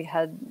before we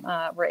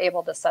were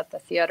able to set the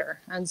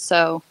theater. And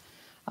so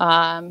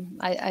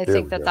I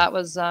think that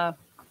was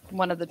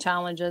one of the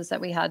challenges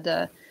that we had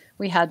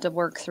to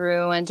work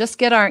through, and just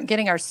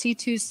getting our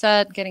C2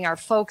 set, getting our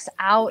folks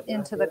out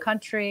into the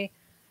country,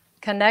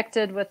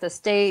 connected with the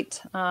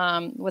state,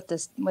 with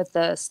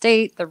the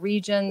state, the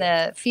region,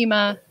 the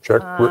FEMA,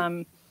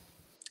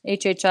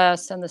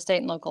 HHS, and the state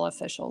and local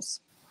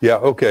officials. Yeah,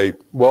 okay.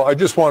 Well, I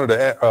just wanted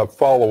to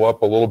follow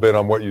up a little bit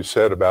on what you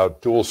said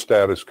about dual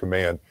status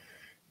command.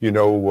 You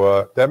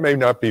know, that may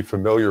not be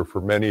familiar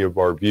for many of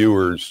our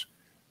viewers,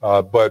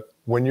 but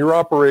when you're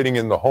operating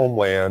in the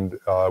homeland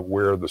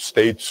where the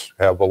states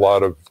have a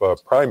lot of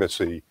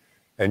primacy,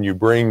 and you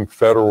bring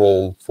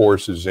federal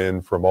forces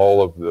in from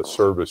all of the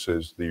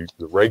services, the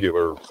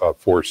regular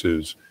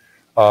forces,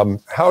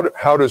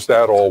 how does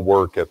that all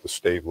work at the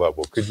state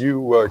level? Could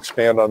you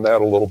expand on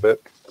that a little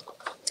bit?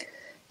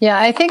 Yeah,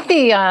 I think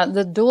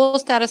the dual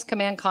status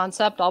command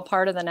concept, all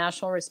part of the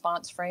national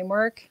response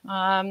framework.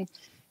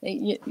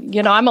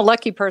 You know, I'm a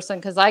lucky person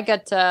because I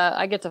get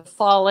to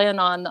fall in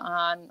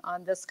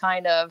on this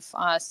kind of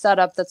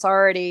setup that's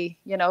already,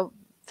 you know,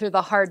 through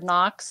the hard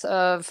knocks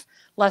of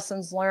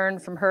lessons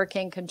learned from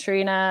Hurricane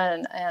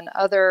Katrina and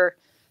other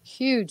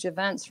huge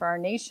events for our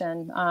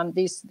nation.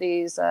 These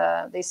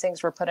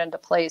things were put into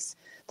place.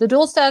 The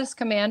dual status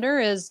commander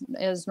is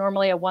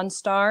normally a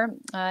 1-star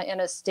in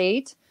a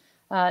state.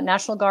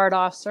 National Guard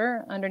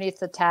officer underneath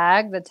the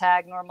tag. The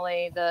tag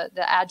normally, the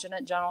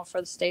adjutant general for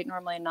the state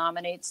normally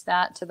nominates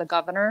that to the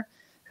governor,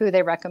 who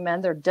they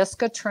recommend. They're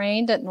DISCA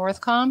trained at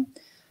Northcom.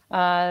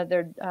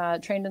 They're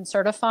trained and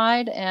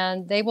certified,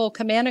 and they will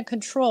command and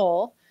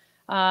control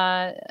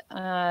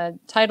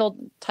Title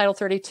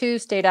 32,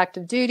 state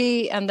active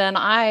duty. And then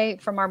I,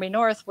 from Army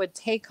North, would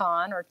take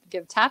on or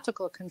give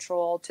tactical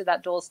control to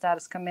that dual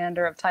status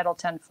commander of Title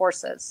 10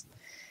 forces.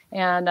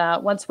 And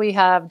once we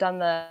have done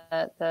the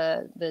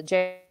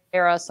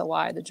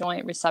JRSOI, the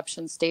Joint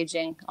Reception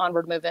Staging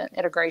Onward Movement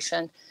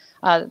Integration,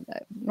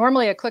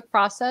 normally a quick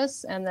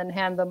process, and then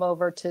hand them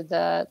over to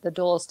the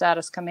dual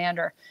status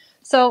commander.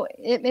 So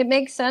it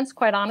makes sense,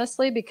 quite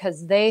honestly,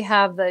 because they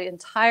have the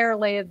entire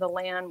lay of the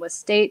land with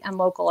state and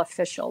local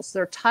officials.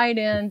 They're tied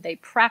in. They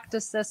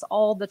practice this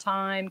all the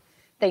time.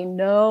 They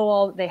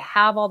they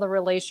have all the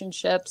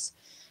relationships.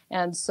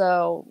 And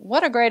so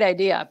what a great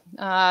idea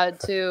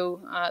to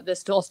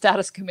this dual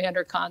status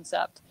commander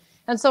concept.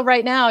 And so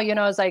right now, you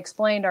know, as I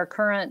explained, our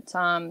current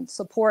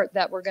support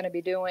that we're going to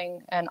be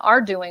doing and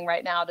are doing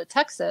right now to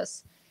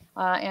Texas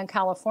and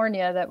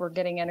California, that we're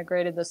getting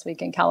integrated this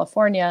week in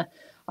California,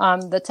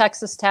 the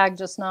Texas tag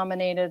just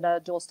nominated a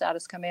dual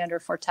status commander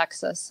for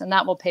Texas, and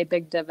that will pay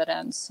big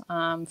dividends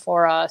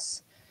for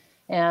us.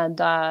 And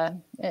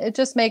it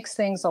just makes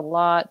things a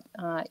lot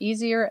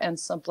easier and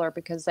simpler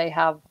because they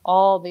have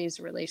all these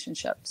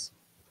relationships.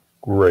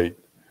 Great.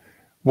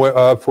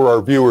 Well, for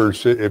our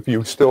viewers, if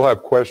you still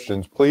have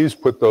questions, please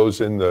put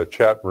those in the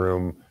chat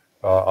room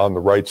on the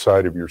right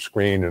side of your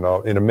screen. And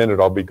in a minute,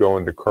 I'll be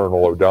going to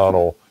Colonel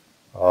O'Donnell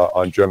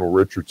on General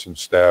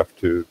Richardson's staff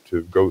to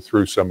go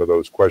through some of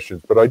those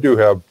questions. But I do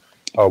have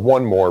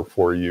one more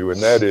for you,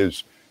 and that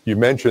is, You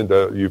mentioned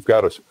you've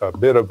got a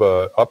bit of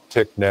a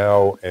uptick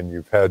now, and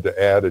you've had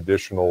to add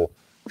additional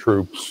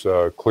troops.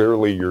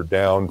 Clearly, you're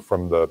down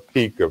from the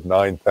peak of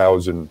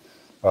 9,000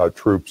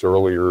 troops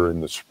earlier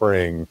in the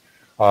spring.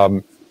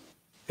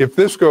 If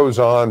this goes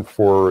on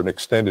for an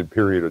extended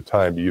period of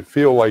time, do you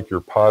feel like you're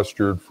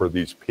postured for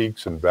these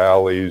peaks and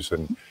valleys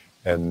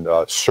and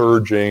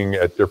surging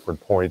at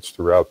different points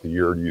throughout the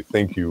year? Do you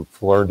think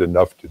you've learned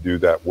enough to do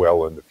that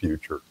well in the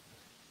future?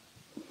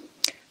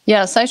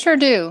 Yes, I sure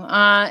do.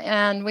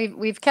 And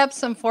we've kept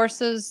some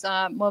forces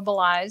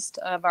mobilized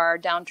of our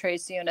down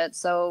trace units,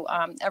 so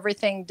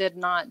everything did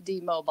not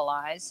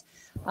demobilize.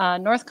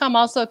 Northcom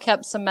also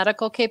kept some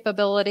medical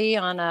capability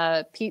on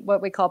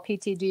what we call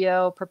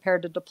PTDO,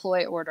 prepared to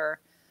deploy order,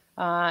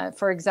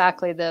 for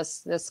exactly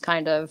this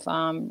kind of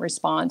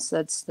response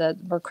that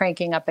we're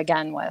cranking up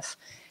again with.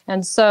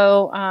 And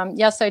so,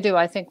 yes, I do.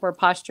 I think we're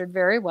postured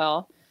very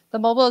well. The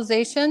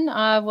mobilization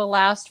will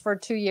last for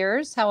 2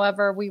 years.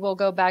 However, we will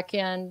go back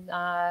in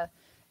at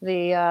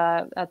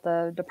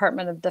the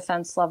Department of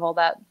Defense level.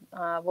 That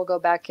we'll go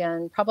back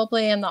in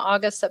probably in the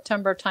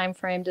August-September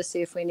timeframe to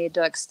see if we need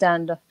to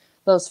extend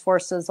those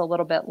forces a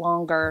little bit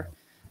longer,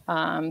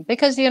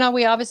 because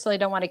we obviously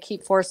don't want to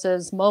keep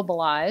forces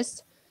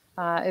mobilized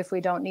if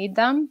we don't need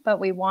them, but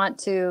we want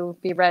to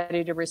be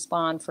ready to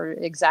respond for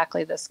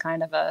exactly this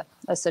kind of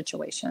a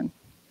situation.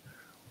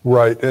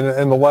 Right,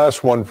 and the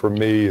last one for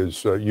me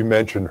is you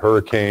mentioned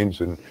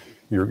hurricanes, and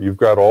you've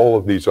got all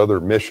of these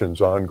other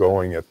missions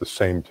ongoing at the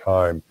same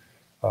time.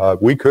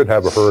 We could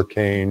have a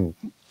hurricane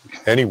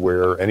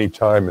anywhere,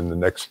 anytime in the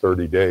next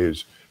 30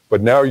 days,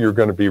 but now you're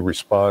going to be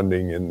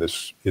responding in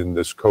this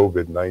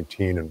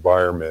COVID-19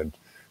 environment.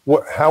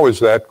 How is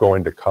that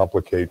going to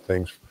complicate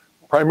things,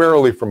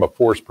 primarily from a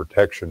force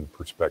protection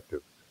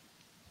perspective?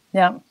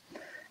 Yeah.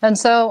 And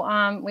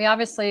so we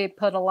obviously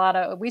put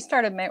we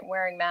started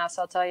wearing masks,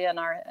 I'll tell you, in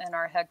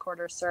our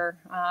headquarters, sir,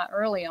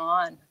 early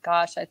on.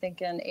 Gosh, I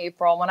think in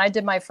April. When I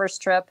did my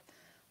first trip,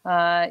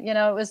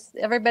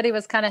 everybody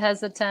was kind of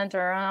hesitant,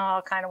 or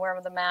I'll kind of wear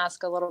the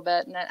mask a little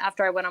bit. And then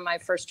after I went on my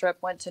first trip,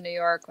 went to New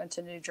York, went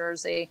to New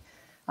Jersey,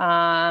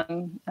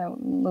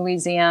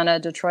 Louisiana,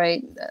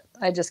 Detroit,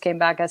 I just came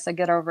back. I said,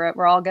 get over it.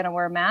 We're all going to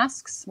wear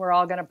masks. We're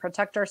all going to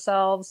protect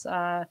ourselves.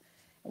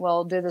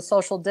 We'll do the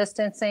social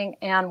distancing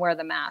and wear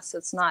the mask.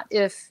 It's not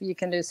if you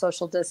can do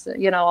social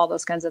distance, all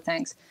those kinds of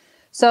things.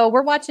 So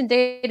we're watching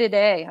day to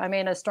day. I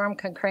mean, a storm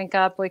can crank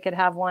up. We could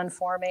have one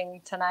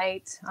forming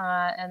tonight,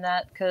 and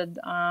that could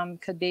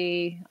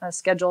be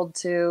scheduled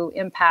to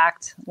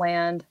impact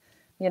land,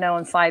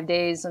 in 5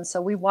 days. And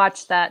so we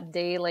watch that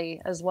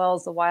daily, as well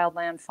as the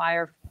wildland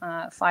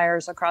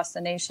fires across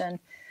the nation.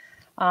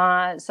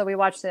 So we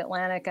watch the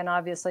Atlantic and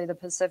obviously the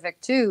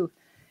Pacific too.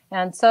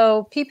 And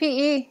so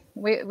PPE,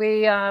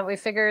 we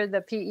figured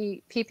the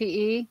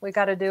PPE, we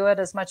got to do it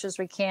as much as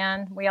we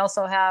can. We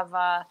also have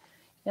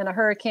in a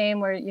hurricane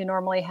where you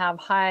normally have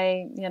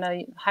high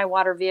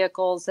water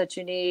vehicles that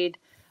you need.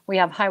 We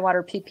have high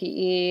water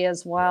PPE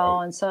as well.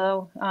 Right. And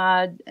so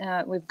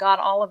we've got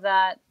all of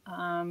that.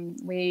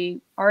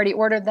 We already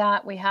ordered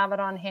that. We have it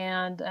on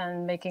hand,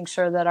 and making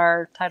sure that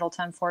our Title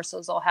 10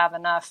 forces will have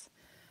enough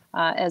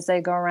as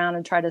they go around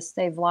and try to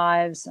save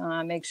lives,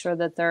 make sure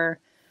that they're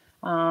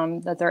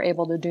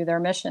able to do their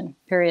mission,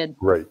 period.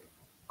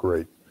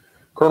 Great.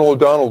 Colonel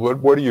O'Donnell,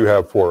 what do you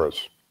have for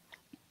us?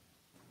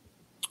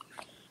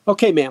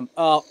 Okay, ma'am.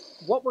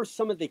 What were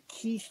some of the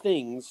key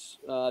things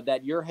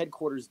that your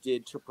headquarters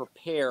did to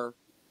prepare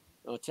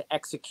to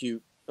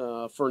execute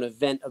for an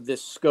event of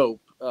this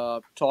scope,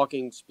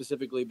 talking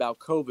specifically about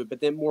COVID,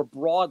 but then more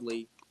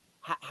broadly,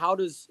 how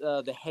does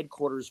the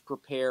headquarters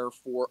prepare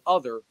for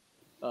other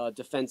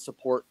defense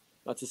support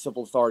to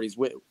civil authorities,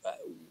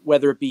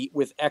 whether it be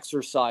with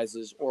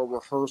exercises or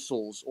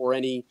rehearsals or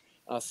any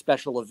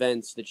special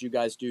events that you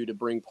guys do to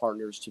bring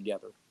partners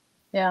together?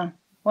 Yeah.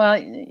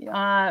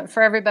 Well,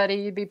 for everybody,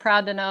 you'd be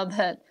proud to know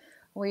that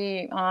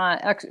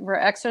we're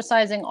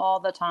exercising all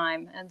the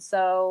time. And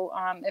so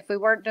if we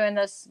weren't doing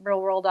this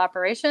real world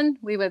operation,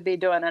 we would be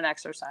doing an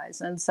exercise.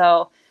 And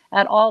so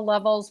at all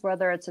levels,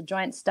 whether it's a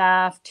joint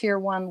staff, tier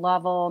 1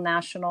 level,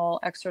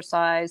 national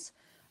exercise,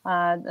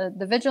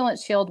 the Vigilant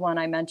Shield one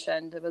I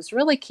mentioned, it was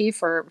really key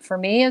for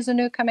me as a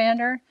new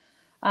commander.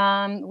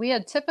 We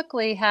had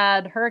typically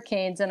had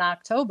hurricanes in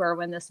October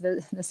when this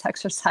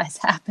exercise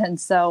happened.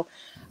 So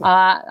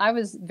I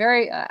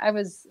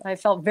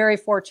felt very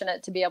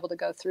fortunate to be able to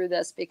go through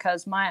this,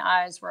 because my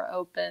eyes were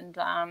opened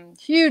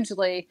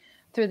hugely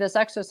through this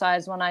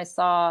exercise when I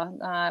saw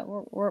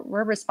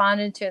we're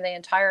responding to the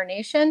entire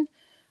nation,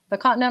 the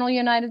continental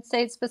United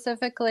States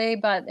specifically,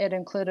 but it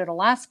included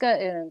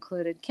Alaska, it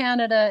included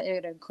Canada,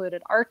 it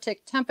included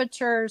Arctic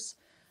temperatures.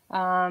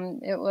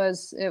 It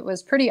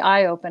was pretty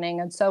eye-opening.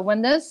 And so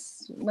when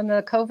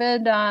the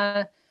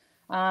COVID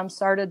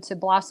started to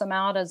blossom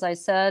out, as I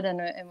said,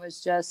 and it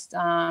was just,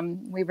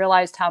 we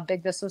realized how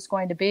big this was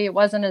going to be. It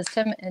wasn't as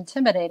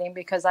intimidating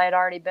because I had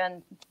already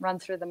been run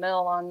through the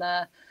mill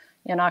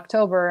in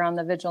October on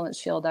the Vigilant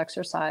Shield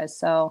exercise.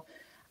 So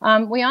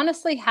We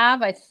honestly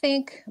have, I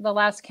think the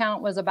last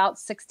count was about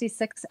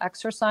 66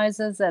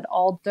 exercises at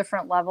all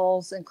different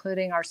levels,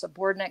 including our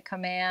subordinate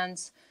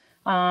commands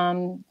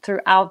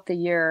throughout the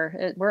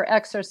year. We're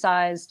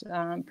exercised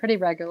pretty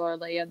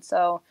regularly. And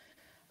so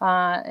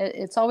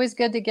it's always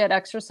good to get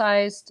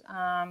exercised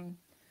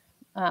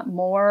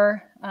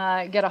more,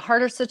 get a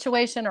harder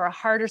situation or a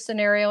harder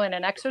scenario in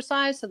an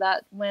exercise so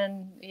that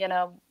when,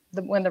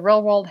 when the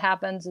real world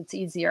happens, it's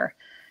easier.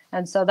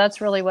 And so that's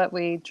really what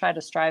we try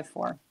to strive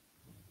for.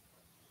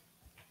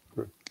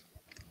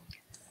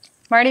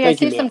 Marty, I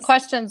see some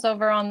questions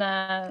over on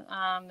the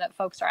that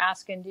folks are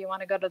asking. Do you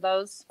want to go to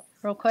those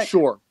real quick?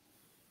 Sure.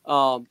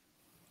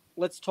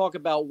 Let's talk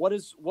about what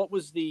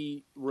was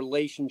the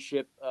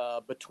relationship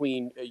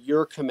between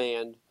your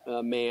command,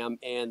 ma'am,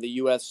 and the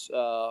U.S.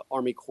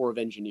 Army Corps of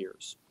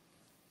Engineers?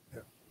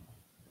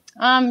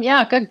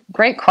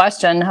 Great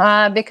question.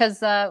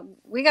 Because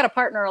we got to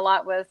partner a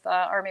lot with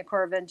Army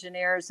Corps of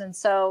Engineers, and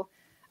so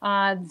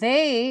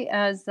they,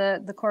 as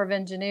the Corps of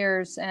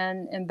Engineers,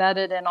 and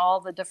embedded in all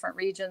the different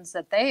regions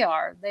that they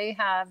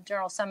have,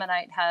 General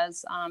Semonite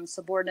has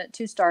subordinate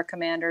 2-star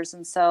commanders.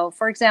 And so,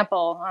 for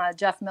example,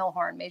 Jeff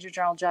Milhorn, Major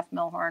General Jeff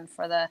Milhorn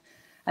for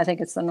I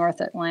think it's the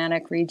North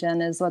Atlantic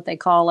region is what they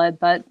call it.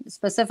 But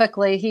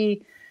specifically,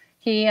 he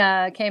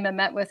came and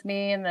met with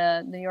me and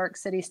the New York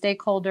City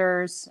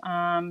stakeholders.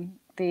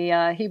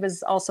 He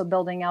was also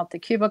building out the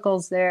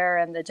cubicles there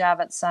and the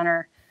Javits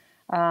Center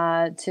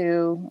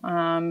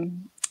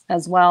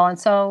as well. And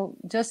so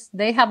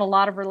they have a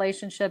lot of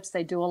relationships.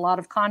 They do a lot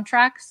of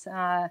contracts.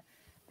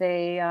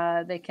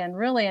 They can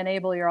really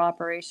enable your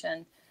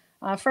operation.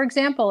 For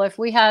example, if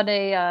we had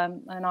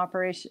an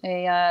operation,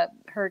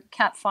 her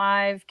Cat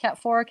 5, Cat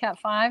 4, Cat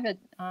 5,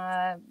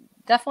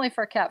 definitely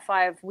for Cat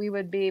 5, we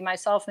would be,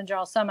 myself and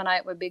General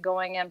Semonite would be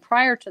going in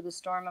prior to the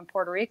storm in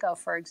Puerto Rico,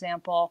 for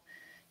example,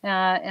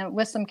 and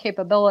with some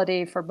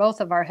capability for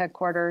both of our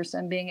headquarters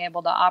and being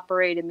able to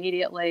operate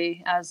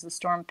immediately as the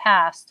storm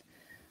passed.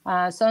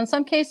 So in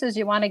some cases,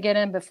 you want to get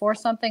in before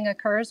something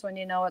occurs when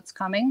you know it's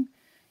coming,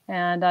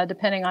 and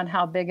depending on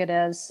how big it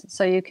is,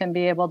 so you can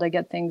be able to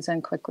get things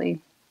in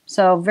quickly.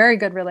 So very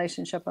good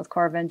relationship with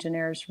Corps of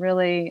Engineers.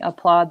 Really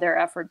applaud their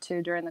effort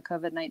too during the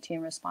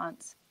COVID-19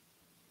 response.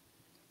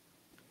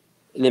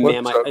 And then,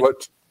 ma'am,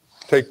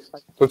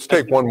 let's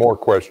take one more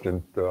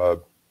question,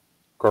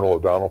 Colonel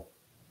O'Donnell.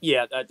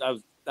 Yeah,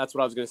 that's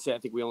what I was going to say. I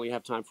think we only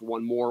have time for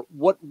one more.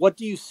 What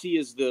do you see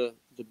as the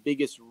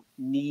biggest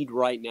need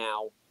right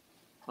now,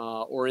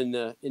 or in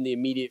the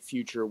immediate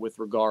future with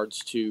regards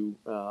to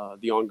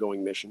the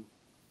ongoing mission?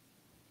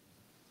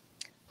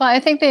 Well, I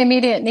think the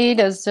immediate need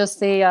is just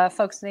the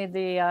folks need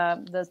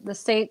the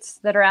states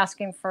that are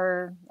asking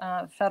for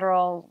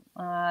federal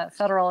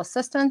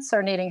assistance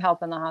or needing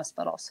help in the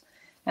hospitals,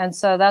 and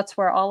so that's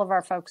where all of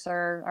our folks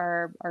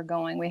are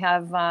going. We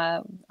have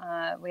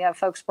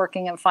folks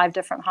working in 5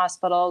 different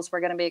hospitals.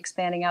 We're going to be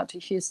expanding out to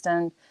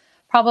Houston,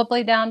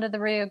 probably down to the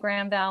Rio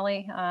Grande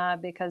Valley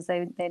because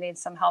they need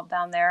some help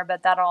down there.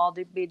 But that'll all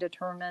be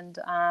determined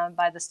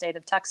by the state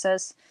of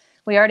Texas.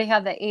 We already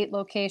have the 8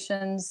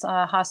 locations.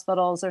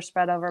 Hospitals are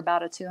spread over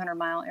about a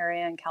 200-mile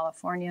area in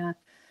California.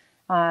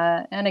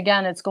 And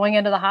again, it's going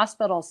into the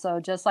hospital. So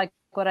just like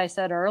what I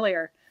said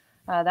earlier,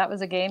 that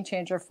was a game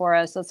changer for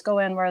us. Let's go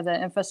in where the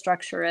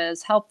infrastructure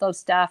is, help those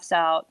staffs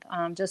out,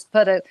 just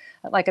put a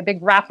big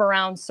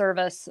wraparound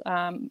service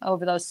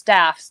over those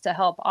staffs to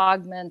help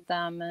augment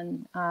them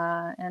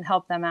and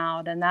help them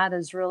out. And that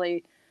was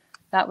really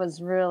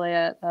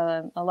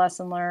a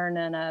lesson learned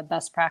and a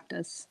best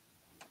practice.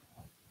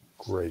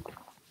 Great.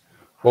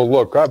 Well,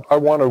 look, I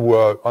want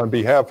to, on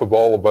behalf of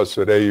all of us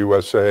at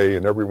AUSA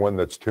and everyone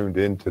that's tuned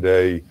in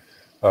today,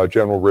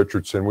 General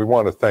Richardson, we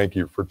want to thank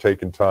you for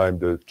taking time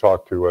to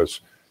talk to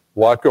us. A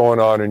lot going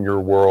on in your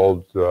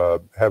world,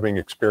 having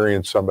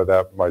experienced some of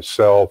that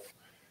myself.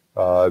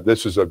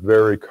 This is a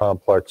very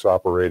complex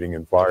operating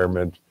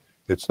environment.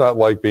 It's not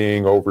like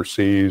being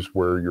overseas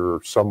where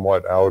you're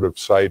somewhat out of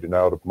sight and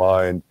out of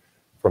mind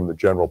from the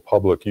general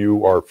public.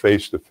 You are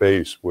face to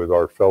face with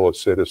our fellow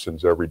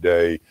citizens every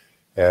day.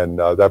 And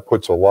that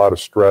puts a lot of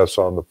stress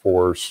on the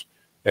force,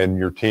 and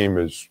your team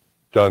has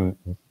done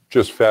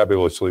just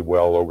fabulously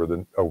well over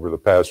the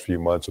past few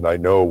months, and I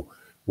know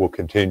will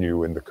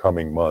continue in the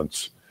coming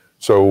months.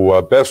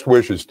 So best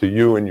wishes to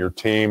you and your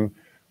team.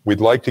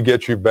 We'd like to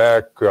get you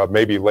back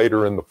maybe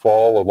later in the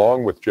fall,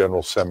 along with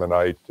General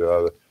Semonite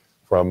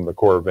from the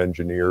Corps of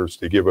Engineers,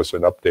 to give us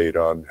an update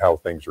on how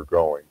things are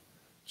going.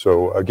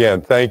 So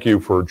again, thank you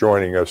for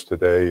joining us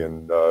today,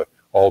 and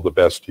all the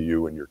best to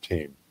you and your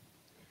team.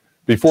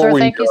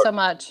 Thank you so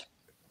much.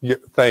 Yeah,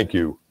 thank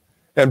you.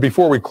 And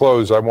before we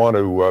close, I want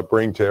to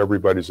bring to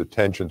everybody's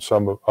attention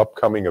some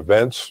upcoming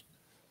events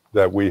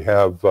that we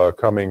have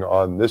coming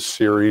on this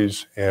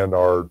series and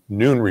our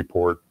Noon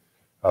Report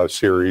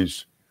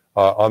series.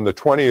 On the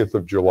 20th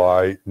of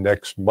July,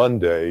 next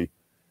Monday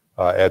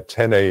at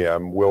 10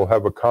 a.m., we'll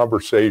have a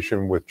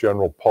conversation with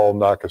General Paul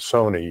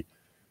Nakasone,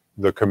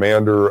 the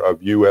commander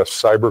of U.S.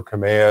 Cyber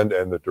Command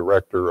and the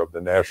director of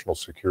the National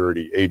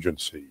Security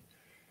Agency.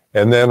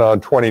 And then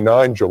on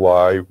 29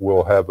 July,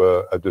 we'll have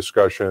a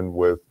discussion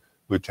with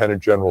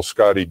Lieutenant General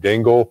Scotty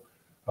Dingle,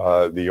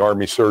 the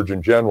Army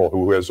Surgeon General,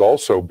 who has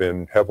also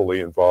been heavily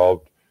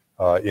involved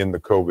in the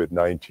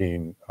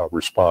COVID-19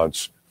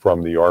 response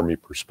from the Army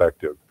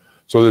perspective.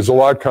 So there's a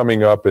lot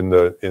coming up in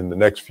the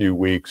next few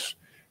weeks,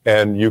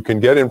 and you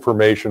can get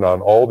information on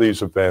all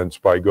these events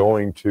by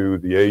going to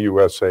the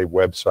AUSA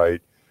website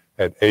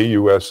at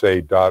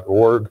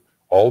ausa.org.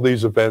 All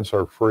these events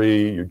are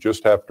free. You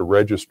just have to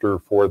register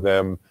for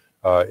them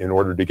in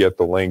order to get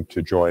the link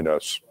to join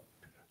us.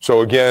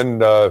 So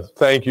again,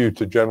 thank you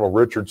to General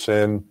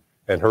Richardson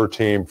and her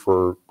team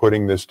for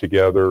putting this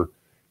together,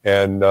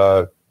 and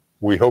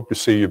we hope to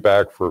see you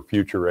back for a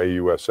future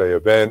AUSA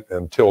event.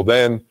 Until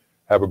then,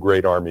 have a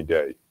great Army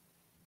Day.